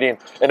protection meeting,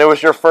 and it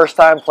was your first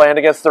time playing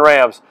against the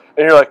Rams,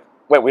 and you're like,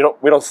 wait, we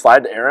don't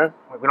slide to Aaron?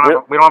 We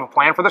don't have a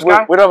plan for this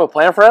guy? We don't have a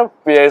plan for him?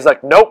 BA's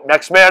like, nope,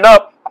 next man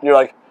up. You're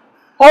like,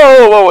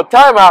 whoa,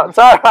 timeout.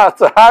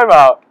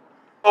 The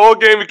whole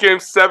game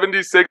became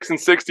 76 and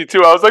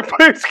 62. I was like,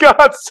 please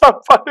God,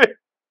 somebody.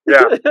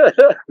 Yeah,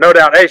 no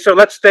doubt. Hey, so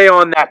let's stay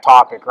on that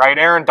topic, right?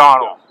 Aaron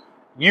Donald.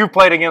 You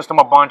played against him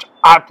a bunch.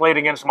 I played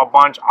against him a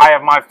bunch. I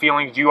have my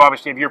feelings. You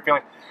obviously have your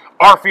feelings.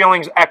 Our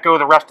feelings echo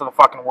the rest of the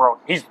fucking world.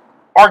 He's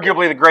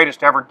arguably the greatest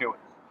to ever do it.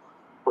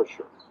 For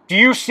sure. Do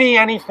you see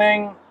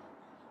anything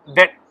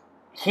that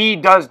he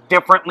does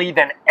differently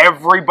than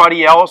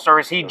everybody else, or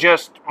is he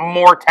just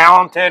more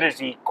talented? Is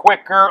he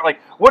quicker? Like,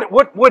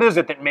 what is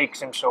it that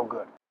makes him so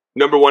good?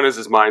 Number one is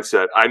his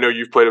mindset. I know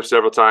you've played him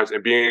several times,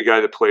 and being a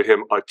guy that played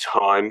him a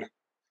ton,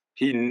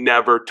 he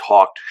never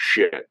talked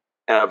shit.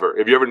 ever.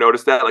 Have you ever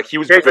noticed that? Like he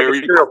was He's very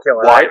like a serial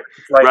killer, quiet,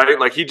 right? right?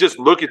 Like he just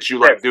look at you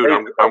like, dude,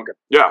 I'm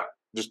yeah.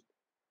 Just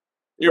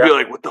you'd be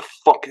like, what the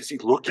fuck is he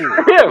looking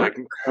at? Like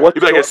you'd be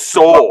like his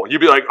soul.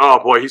 You'd be like, oh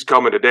boy, he's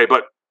coming today.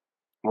 But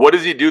what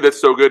does he do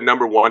that's so good?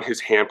 Number one,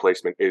 his hand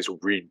placement is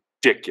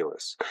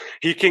ridiculous.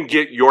 He can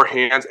get your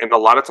hands, and a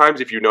lot of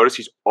times, if you notice,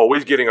 he's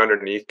always getting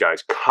underneath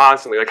guys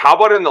constantly. Like, how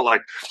about in the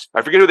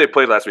I forget who they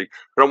played last week,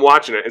 but I'm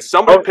watching it, and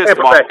somebody pissed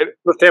him off.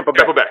 Tampa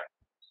Bay.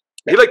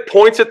 He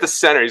points at the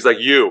center. He's like,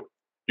 you're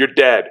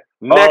dead.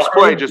 Next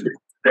play, just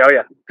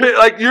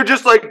like you're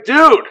just like,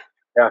 dude,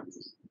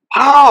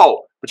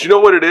 how? But you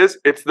know what it is?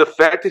 It's the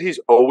fact that he's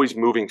always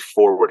moving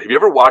forward. Have you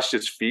ever watched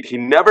his feet? He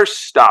never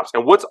stops.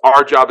 And what's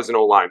our job as an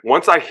O-line?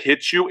 Once I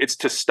hit you, it's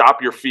to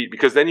stop your feet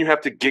because then you have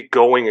to get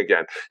going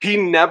again. He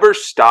never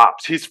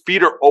stops. His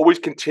feet are always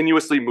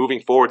continuously moving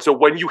forward. So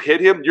when you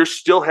hit him, you're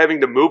still having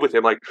to move with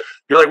him. Like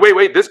you're like,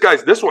 wait,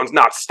 this one's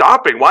not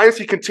stopping. Why is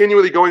he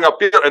continually going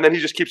upfield? And then he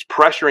just keeps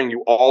pressuring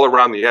you all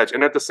around the edge.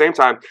 And at the same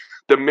time,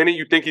 the minute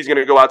you think he's going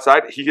to go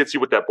outside, he hits you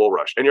with that bull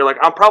rush. And you're like,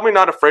 I'm probably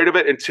not afraid of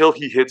it until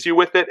he hits you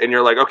with it. And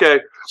you're like,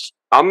 okay,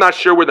 I'm not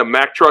sure where the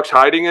Mack truck's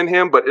hiding in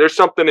him, but there's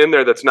something in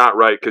there that's not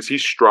right because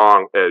he's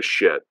strong as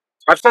shit.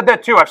 I've said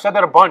that too. I've said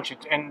that a bunch.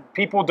 And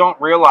people don't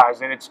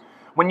realize it. It's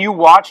when you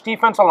watch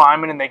defensive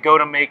linemen and they go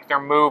to make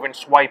their move and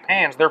swipe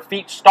hands, their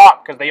feet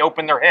stop because they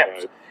open their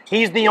hips. Right.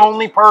 He's the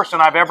only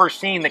person I've ever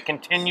seen that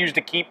continues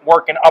to keep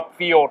working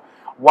upfield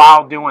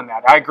while doing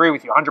that. I agree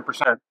with you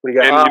 100%.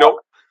 And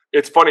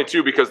it's funny,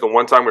 too, because the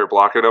one time we were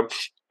blocking him,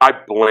 I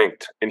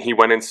blinked, and he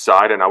went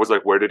inside, and I was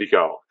like, where did he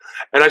go?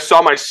 And I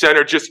saw my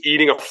center just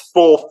eating a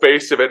full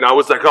face of it, and I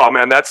was like, oh,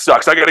 man, that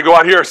sucks. I got to go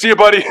out here. See you,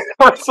 buddy.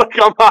 I was like,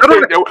 I'm out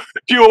here.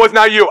 It was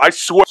not you. I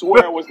swear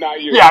it was not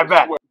you. Yeah,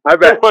 I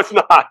bet. It was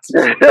not.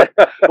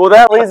 Well,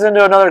 that leads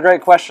into another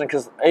great question,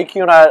 because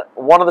AQ and I,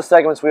 one of the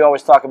segments we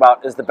always talk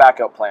about is the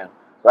backup plan,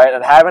 right?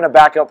 And having a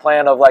backup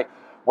plan of,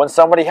 when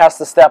somebody has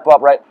to step up,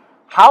 right?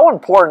 How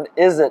important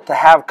is it to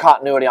have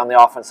continuity on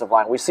the offensive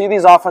line? We see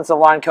these offensive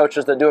line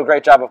coaches that do a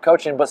great job of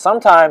coaching, but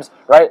sometimes,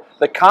 right,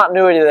 the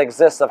continuity that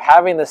exists of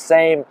having the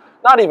same,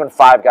 not even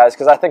 5 guys,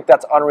 because I think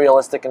that's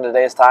unrealistic in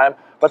today's time,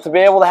 but to be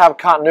able to have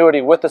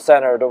continuity with the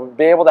center, to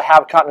be able to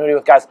have continuity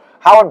with guys,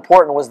 how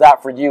important was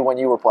that for you when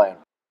you were playing?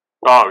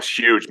 Oh, it's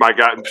huge. My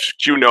guy,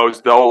 Q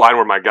knows the O-line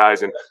were my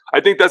guys. And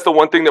I think that's the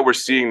one thing that we're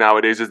seeing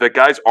nowadays is that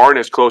guys aren't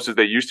as close as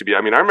they used to be.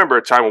 I mean, I remember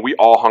a time when we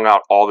all hung out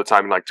all the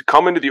time. And to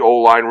come into the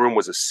O-line room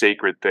was a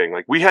sacred thing.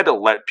 We had to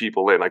let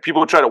people in.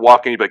 People would try to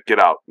walk in, you'd be like, get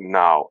out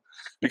now.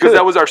 Because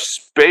that was our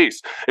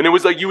space. And it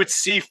was you would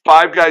see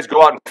 5 guys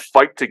go out and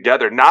fight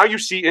together. Now you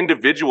see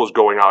individuals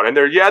going out. And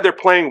they're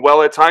playing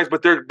well at times,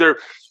 but they're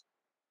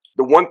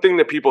the one thing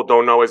that people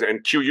don't know is,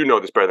 and Q, you know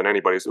this better than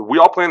anybody, is we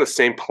all play on the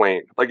same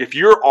plane. If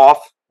you're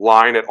off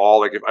line at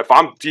all, if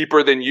I'm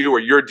deeper than you or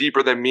you're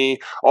deeper than me,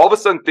 all of a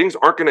sudden things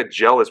aren't going to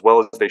gel as well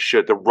as they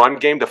should. The run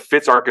game, the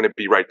fits aren't going to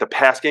be right. The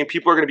pass game,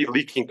 people are going to be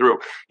leaking through.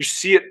 You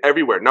see it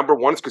everywhere. Number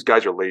one is because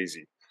guys are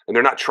lazy and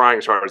they're not trying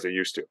as hard as they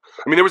used to.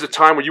 I mean, there was a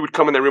time where you would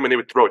come in the room and they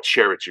would throw a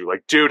chair at you.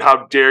 Dude,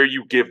 how dare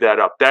you give that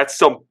up? That's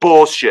some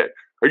bullshit.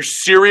 Are you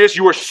serious?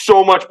 You are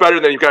so much better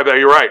than you got.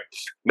 You're right.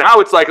 Now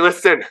it's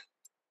listen,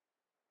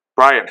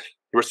 Brian,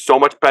 you are so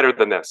much better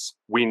than this.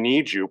 We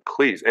need you,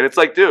 please. And it's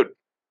dude,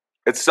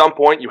 at some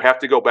point you have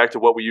to go back to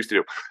what we used to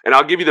do. And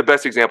I'll give you the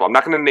best example. I'm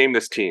not going to name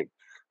this team,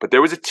 but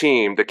there was a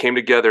team that came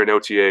together in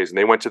OTAs and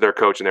they went to their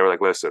coach and they were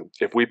like, listen,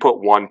 if we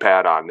put 1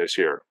 pad on this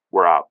year,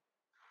 we're out.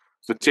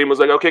 So the team was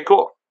like, okay,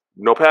 cool.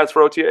 No pads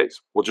for OTAs.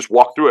 We'll just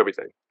walk through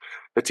everything.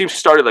 The team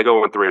started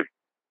 0-3.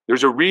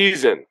 There's a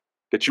reason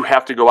that you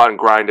have to go out and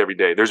grind every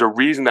day. There's a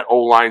reason that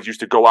O-lines used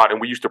to go out and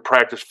we used to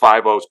practice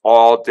 5-0s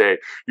all day.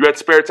 You had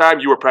spare time,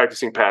 you were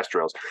practicing pass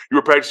drills. You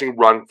were practicing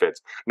run fits.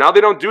 Now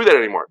they don't do that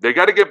anymore. They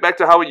got to get back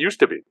to how it used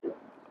to be.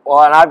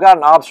 Well, and I've got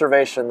an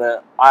observation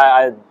that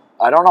I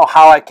don't know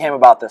how I came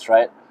about this,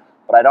 right?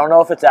 But I don't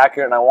know if it's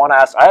accurate, and I want to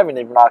ask. I haven't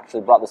even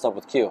actually brought this up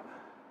with Q.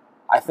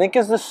 I think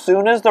as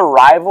soon as the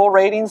rival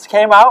ratings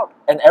came out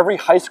and every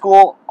high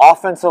school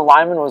offensive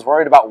lineman was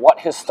worried about what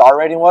his star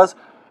rating was,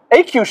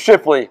 AQ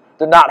Shipley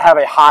did not have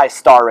a high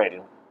star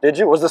rating. Did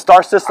you? Was the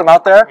star system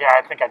out there? Yeah,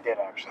 I think I did,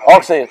 actually.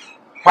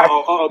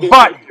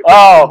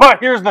 But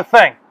here's the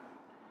thing.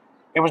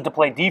 It was to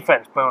play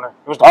defense, Booner.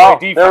 It was to play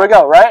defense. There we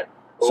go, right?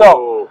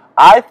 So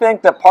I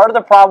think that part of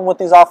the problem with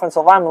these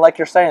offensive linemen, like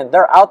you're saying,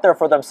 they're out there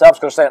for themselves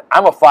because they're saying,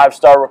 I'm a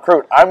 5-star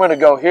recruit. I'm going to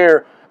go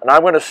here, and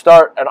I'm going to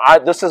start, and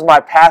this is my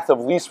path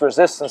of least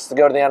resistance to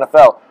go to the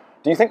NFL.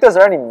 Do you think there's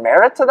any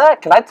merit to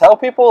that? Can I tell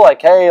people,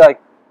 hey,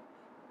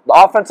 the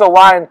offensive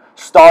line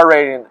star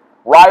rating,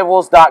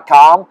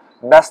 Rivals.com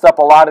messed up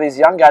a lot of these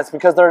young guys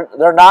because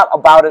they're not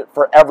about it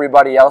for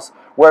everybody else,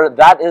 where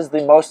that is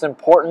the most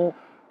important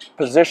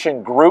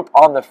position group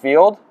on the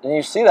field. And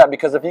you see that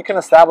because if you can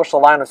establish a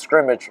line of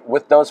scrimmage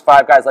with those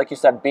 5 guys, like you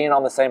said, being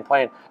on the same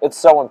plane, it's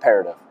so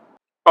imperative.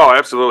 Oh,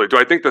 absolutely. Do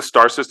I think the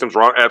star system's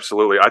wrong?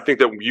 Absolutely. I think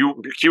that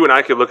Q and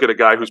I could look at a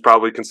guy who's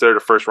probably considered a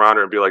first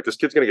rounder and be like, this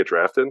kid's going to get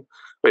drafted.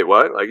 Wait,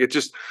 what? Like,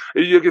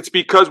 it's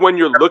because when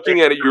you're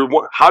looking at it,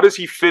 how does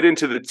he fit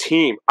into the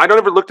team? I don't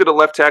ever looked at a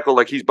left tackle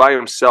like he's by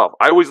himself.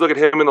 I always look at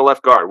him in the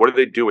left guard. What are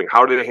they doing?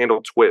 How do they handle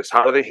twists?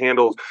 How do they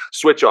handle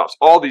switch offs?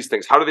 All these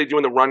things. How do they do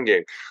in the run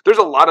game? There's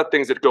a lot of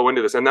things that go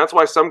into this. And that's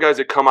why some guys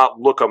that come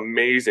out look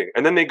amazing.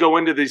 And then they go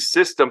into these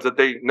systems that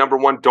they, number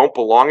one, don't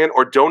belong in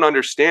or don't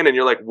understand. And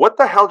you're like, what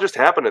the hell just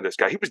happened to this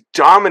guy? He was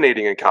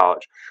dominating in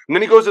college. And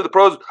then he goes to the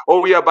pros.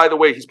 Oh, yeah, by the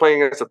way, he's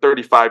playing against a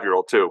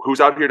 35-year-old too,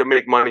 who's out here to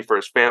make money for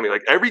his family.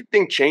 Like,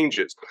 everything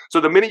changes. So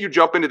the minute you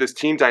jump into this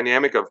team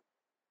dynamic of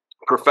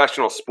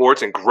professional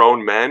sports and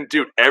grown men,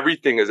 dude,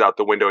 everything is out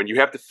the window, and you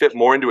have to fit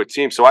more into a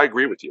team. So I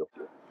agree with you.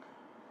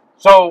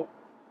 So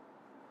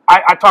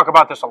I talk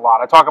about this a lot.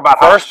 I talk about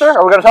Firster?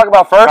 Are we going to talk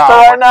about Firster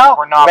right now?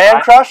 We're not.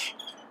 Man crush?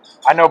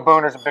 I know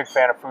Booner's a big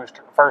fan of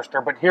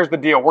Firster, but here's the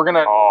deal: we're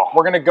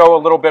gonna go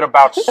a little bit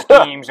about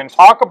schemes and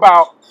talk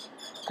about,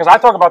 because I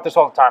talk about this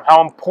all the time,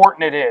 how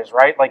important it is,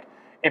 right? Like,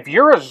 if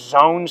you're a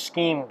zone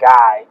scheme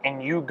guy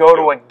and you go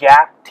to a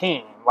gap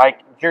team, like,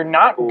 you're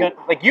not gonna,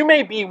 like, you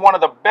may be one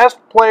of the best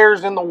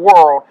players in the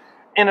world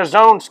in a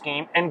zone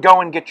scheme and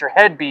go and get your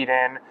head beat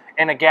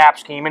in a gap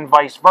scheme and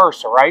vice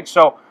versa, right?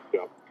 So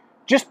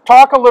just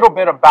talk a little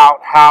bit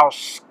about how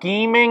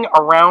scheming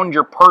around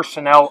your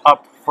personnel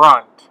up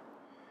front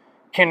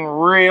can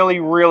really,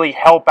 really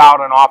help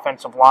out an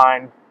offensive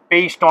line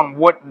based on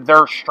what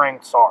their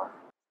strengths are.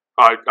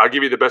 I'll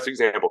give you the best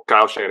example,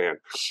 Kyle Shanahan.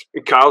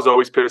 Kyle's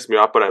always pissed me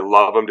off, but I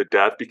love him to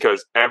death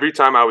because every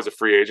time I was a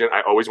free agent,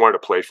 I always wanted to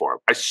play for him.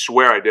 I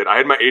swear I did. I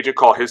had my agent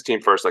call his team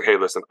first, like, hey,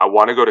 listen, I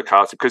want to go to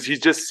Kyle because he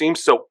just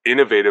seems so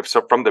innovative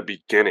from the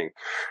beginning.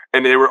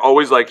 And they were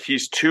always like,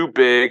 he's too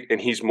big and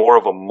he's more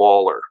of a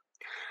mauler.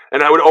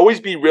 And I would always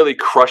be really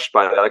crushed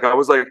by that. Like, I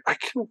was like, I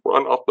can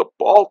run off the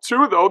ball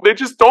too, though. They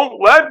just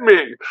don't let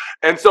me.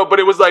 And so, but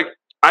it was like,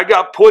 I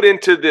got put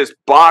into this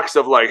box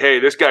of like, hey,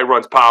 this guy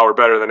runs power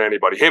better than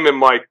anybody. Him and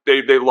Mike,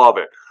 they love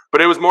it.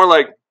 But it was more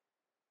like,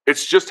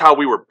 it's just how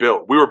we were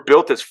built. We were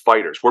built as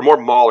fighters. We're more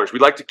maulers. We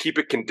like to keep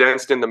it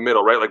condensed in the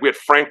middle, right? Like, we had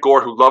Frank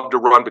Gore who loved to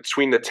run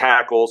between the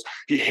tackles.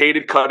 He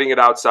hated cutting it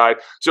outside.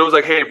 So it was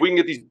like, hey, if we can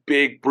get these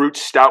big, brute,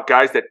 stout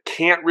guys that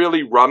can't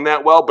really run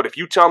that well, but if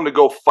you tell them to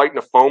go fight in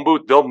a phone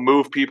booth, they'll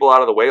move people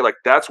out of the way. Like,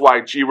 that's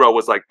why Giro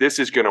was like, this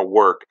is going to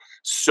work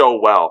so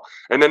well.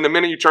 And then the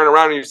minute you turn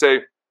around and you say,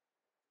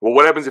 well,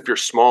 what happens if you're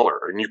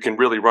smaller and you can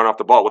really run off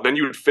the ball? Well, then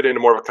you would fit into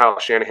more of a Kyle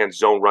Shanahan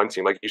zone run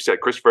team. Like you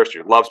said, Chris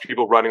Firster loves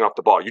people running off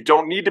the ball. You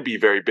don't need to be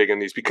very big in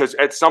these because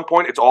at some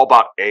point it's all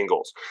about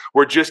angles.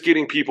 We're just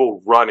getting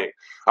people running.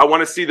 I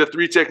want to see the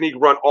 3 technique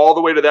run all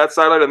the way to that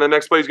sideline, and the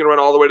next play is going to run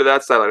all the way to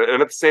that sideline.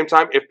 And at the same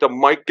time, if the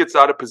mic gets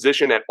out of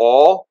position at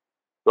all,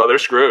 well, they're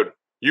screwed.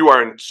 You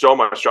are in so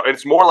much trouble.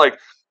 It's more like,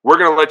 we're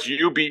going to let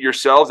you beat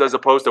yourselves as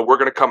opposed to we're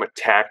going to come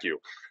attack you.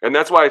 And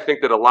that's why I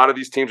think that a lot of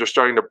these teams are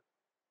starting to,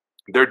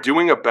 they're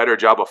doing a better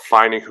job of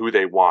finding who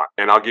they want.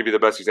 And I'll give you the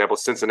best example.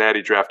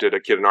 Cincinnati drafted a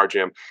kid in our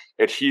gym,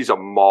 and he's a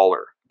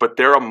mauler. But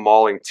they're a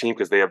mauling team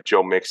because they have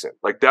Joe Mixon.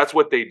 Like, that's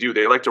what they do.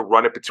 They like to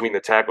run it between the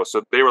tackles.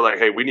 So they were like,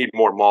 hey, we need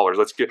more maulers.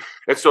 Let's get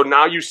 – and so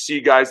now you see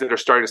guys that are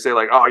starting to say,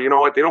 like, oh, you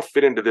know what? They don't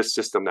fit into this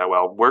system that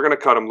well. We're going to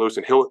cut him loose,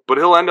 and he'll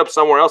end up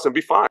somewhere else and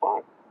be fine.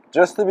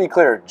 Just to be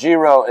clear,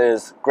 Giro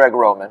is Greg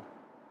Roman.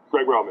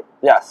 Greg Roman.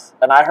 Yes.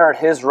 And I heard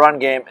his run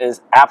game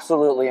is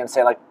absolutely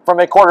insane. Like, from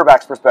a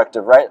quarterback's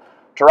perspective, right?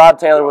 Terod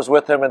Taylor was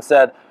with him and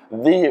said,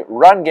 the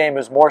run game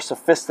is more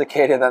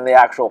sophisticated than the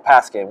actual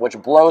pass game, which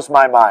blows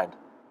my mind.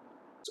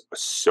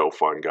 So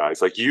fun,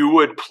 guys. Like, you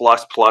would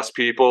plus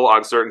people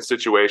on certain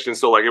situations.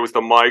 So, like, it was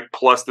the mic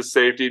plus the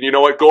safety. And you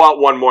know what? Go out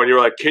one more. And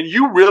you're like, can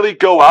you really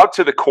go out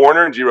to the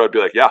corner? And Giro would be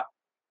like, yeah,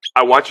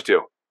 I want you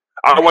to.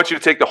 I want you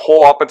to take the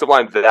whole offensive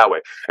line that way.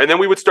 And then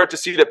we would start to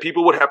see that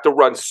people would have to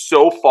run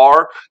so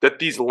far that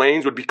these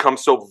lanes would become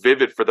so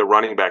vivid for the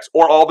running backs.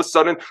 Or all of a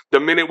sudden, the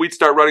minute we'd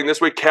start running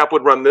this way, Cap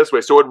would run this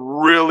way. So it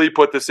really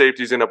put the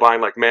safeties in a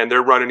bind. Like, man,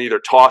 they're running either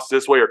toss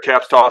this way or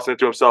Cap's tossing it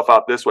to himself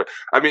out this way.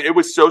 I mean, it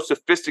was so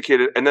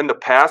sophisticated. And then the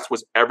pass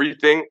was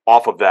everything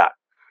off of that.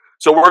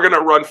 So we're going to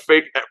run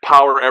fake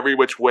power every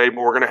which way, but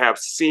we're going to have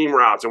seam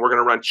routes, and we're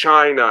going to run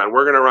China, and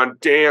we're going to run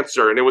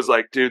Dancer. And it was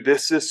like, dude,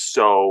 this is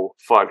so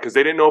fun because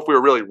they didn't know if we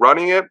were really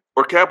running it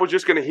or Cap was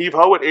just going to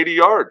heave-ho at 80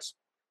 yards.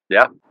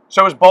 Yeah.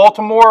 So is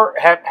Baltimore,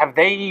 have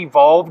they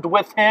evolved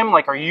with him?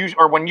 Like,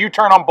 or when you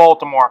turn on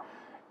Baltimore,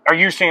 are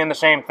you seeing the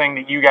same thing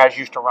that you guys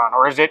used to run?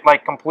 Or is it,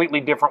 like,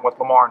 completely different with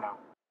Lamar now?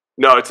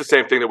 No, it's the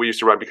same thing that we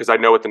used to run because I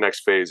know what the next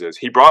phase is.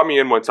 He brought me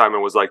in one time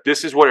and was like,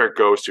 this is where it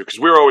goes to. Because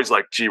we were always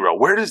like, Giro,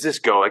 where does this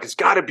go? Like, it's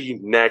got to be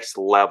next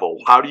level.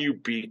 How do you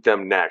beat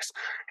them next?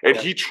 And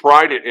he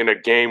tried it in a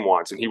game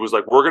once. And he was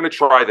like, we're going to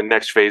try the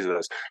next phase of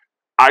this.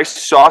 I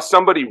saw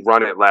somebody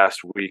run it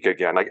last week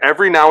again. Like,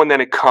 every now and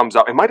then it comes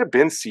up. It might have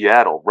been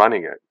Seattle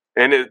running it.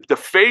 And the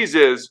phase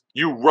is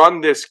you run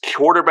this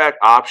quarterback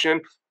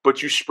option,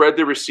 but you spread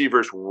the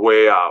receivers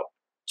way out.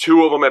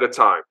 2 of them at a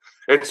time.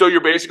 And so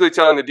you're basically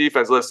telling the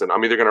defense, listen,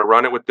 I'm either going to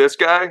run it with this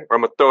guy or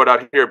I'm going to throw it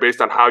out here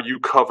based on how you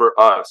cover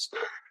us.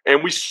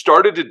 And we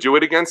started to do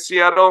it against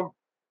Seattle,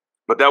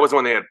 but that was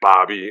when they had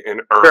Bobby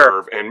and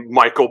Irv and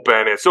Michael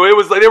Bennett. So it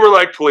was like, they were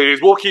like,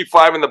 please, we'll keep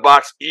 5 in the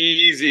box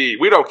easy.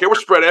 We don't care.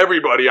 We'll spread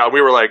everybody out. We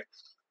were like,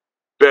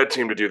 bad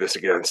team to do this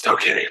against.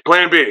 Okay,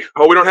 plan B.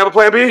 Oh, we don't have a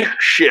plan B?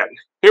 Shit.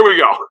 Here we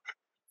go.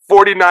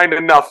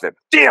 49-0.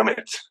 Damn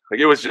it. Like,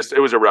 it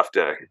was a rough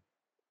day.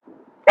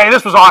 Hey,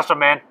 this was awesome,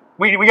 man.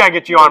 We got to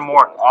get you on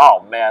more.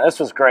 Oh, man, this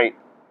was great.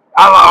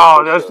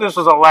 This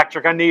was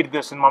electric. I needed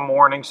this in my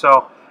morning.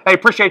 So, hey,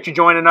 appreciate you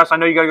joining us. I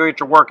know you got to go get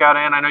your workout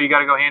in. I know you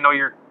got to go handle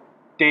your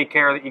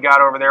daycare that you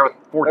got over there with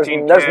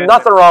 14 kids. There's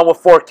nothing wrong with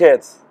 4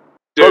 kids.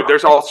 Dude,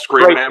 there's all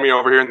screaming at me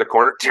over here in the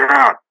corner.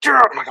 I'm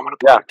like, I'm going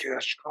to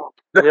podcast.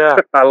 Yeah,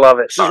 I love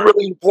it. This is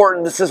really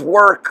important. This is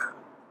work.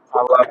 I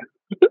love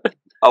it.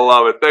 I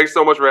love it. Thanks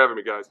so much for having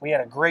me, guys. We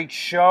had a great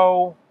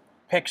show.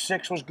 Pick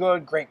 6 was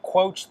good. Great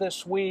quotes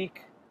this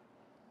week.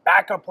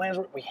 Backup plans.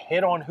 We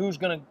hit on who's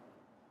going to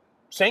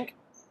sink.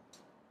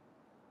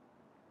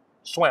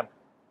 Swim.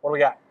 What do we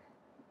got?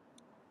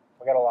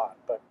 We got a lot.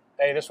 But,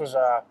 hey, this was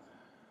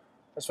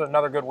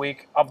another good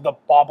week of the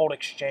Bobbled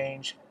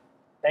Exchange.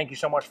 Thank you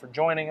so much for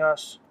joining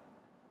us.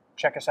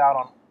 Check us out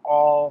on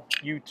all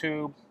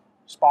YouTube,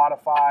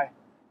 Spotify,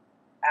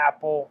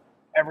 Apple,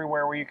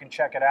 everywhere where you can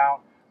check it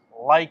out.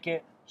 Like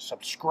it,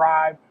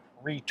 subscribe,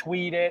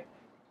 retweet it,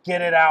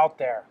 get it out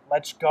there.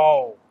 Let's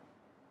go.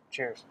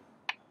 Cheers.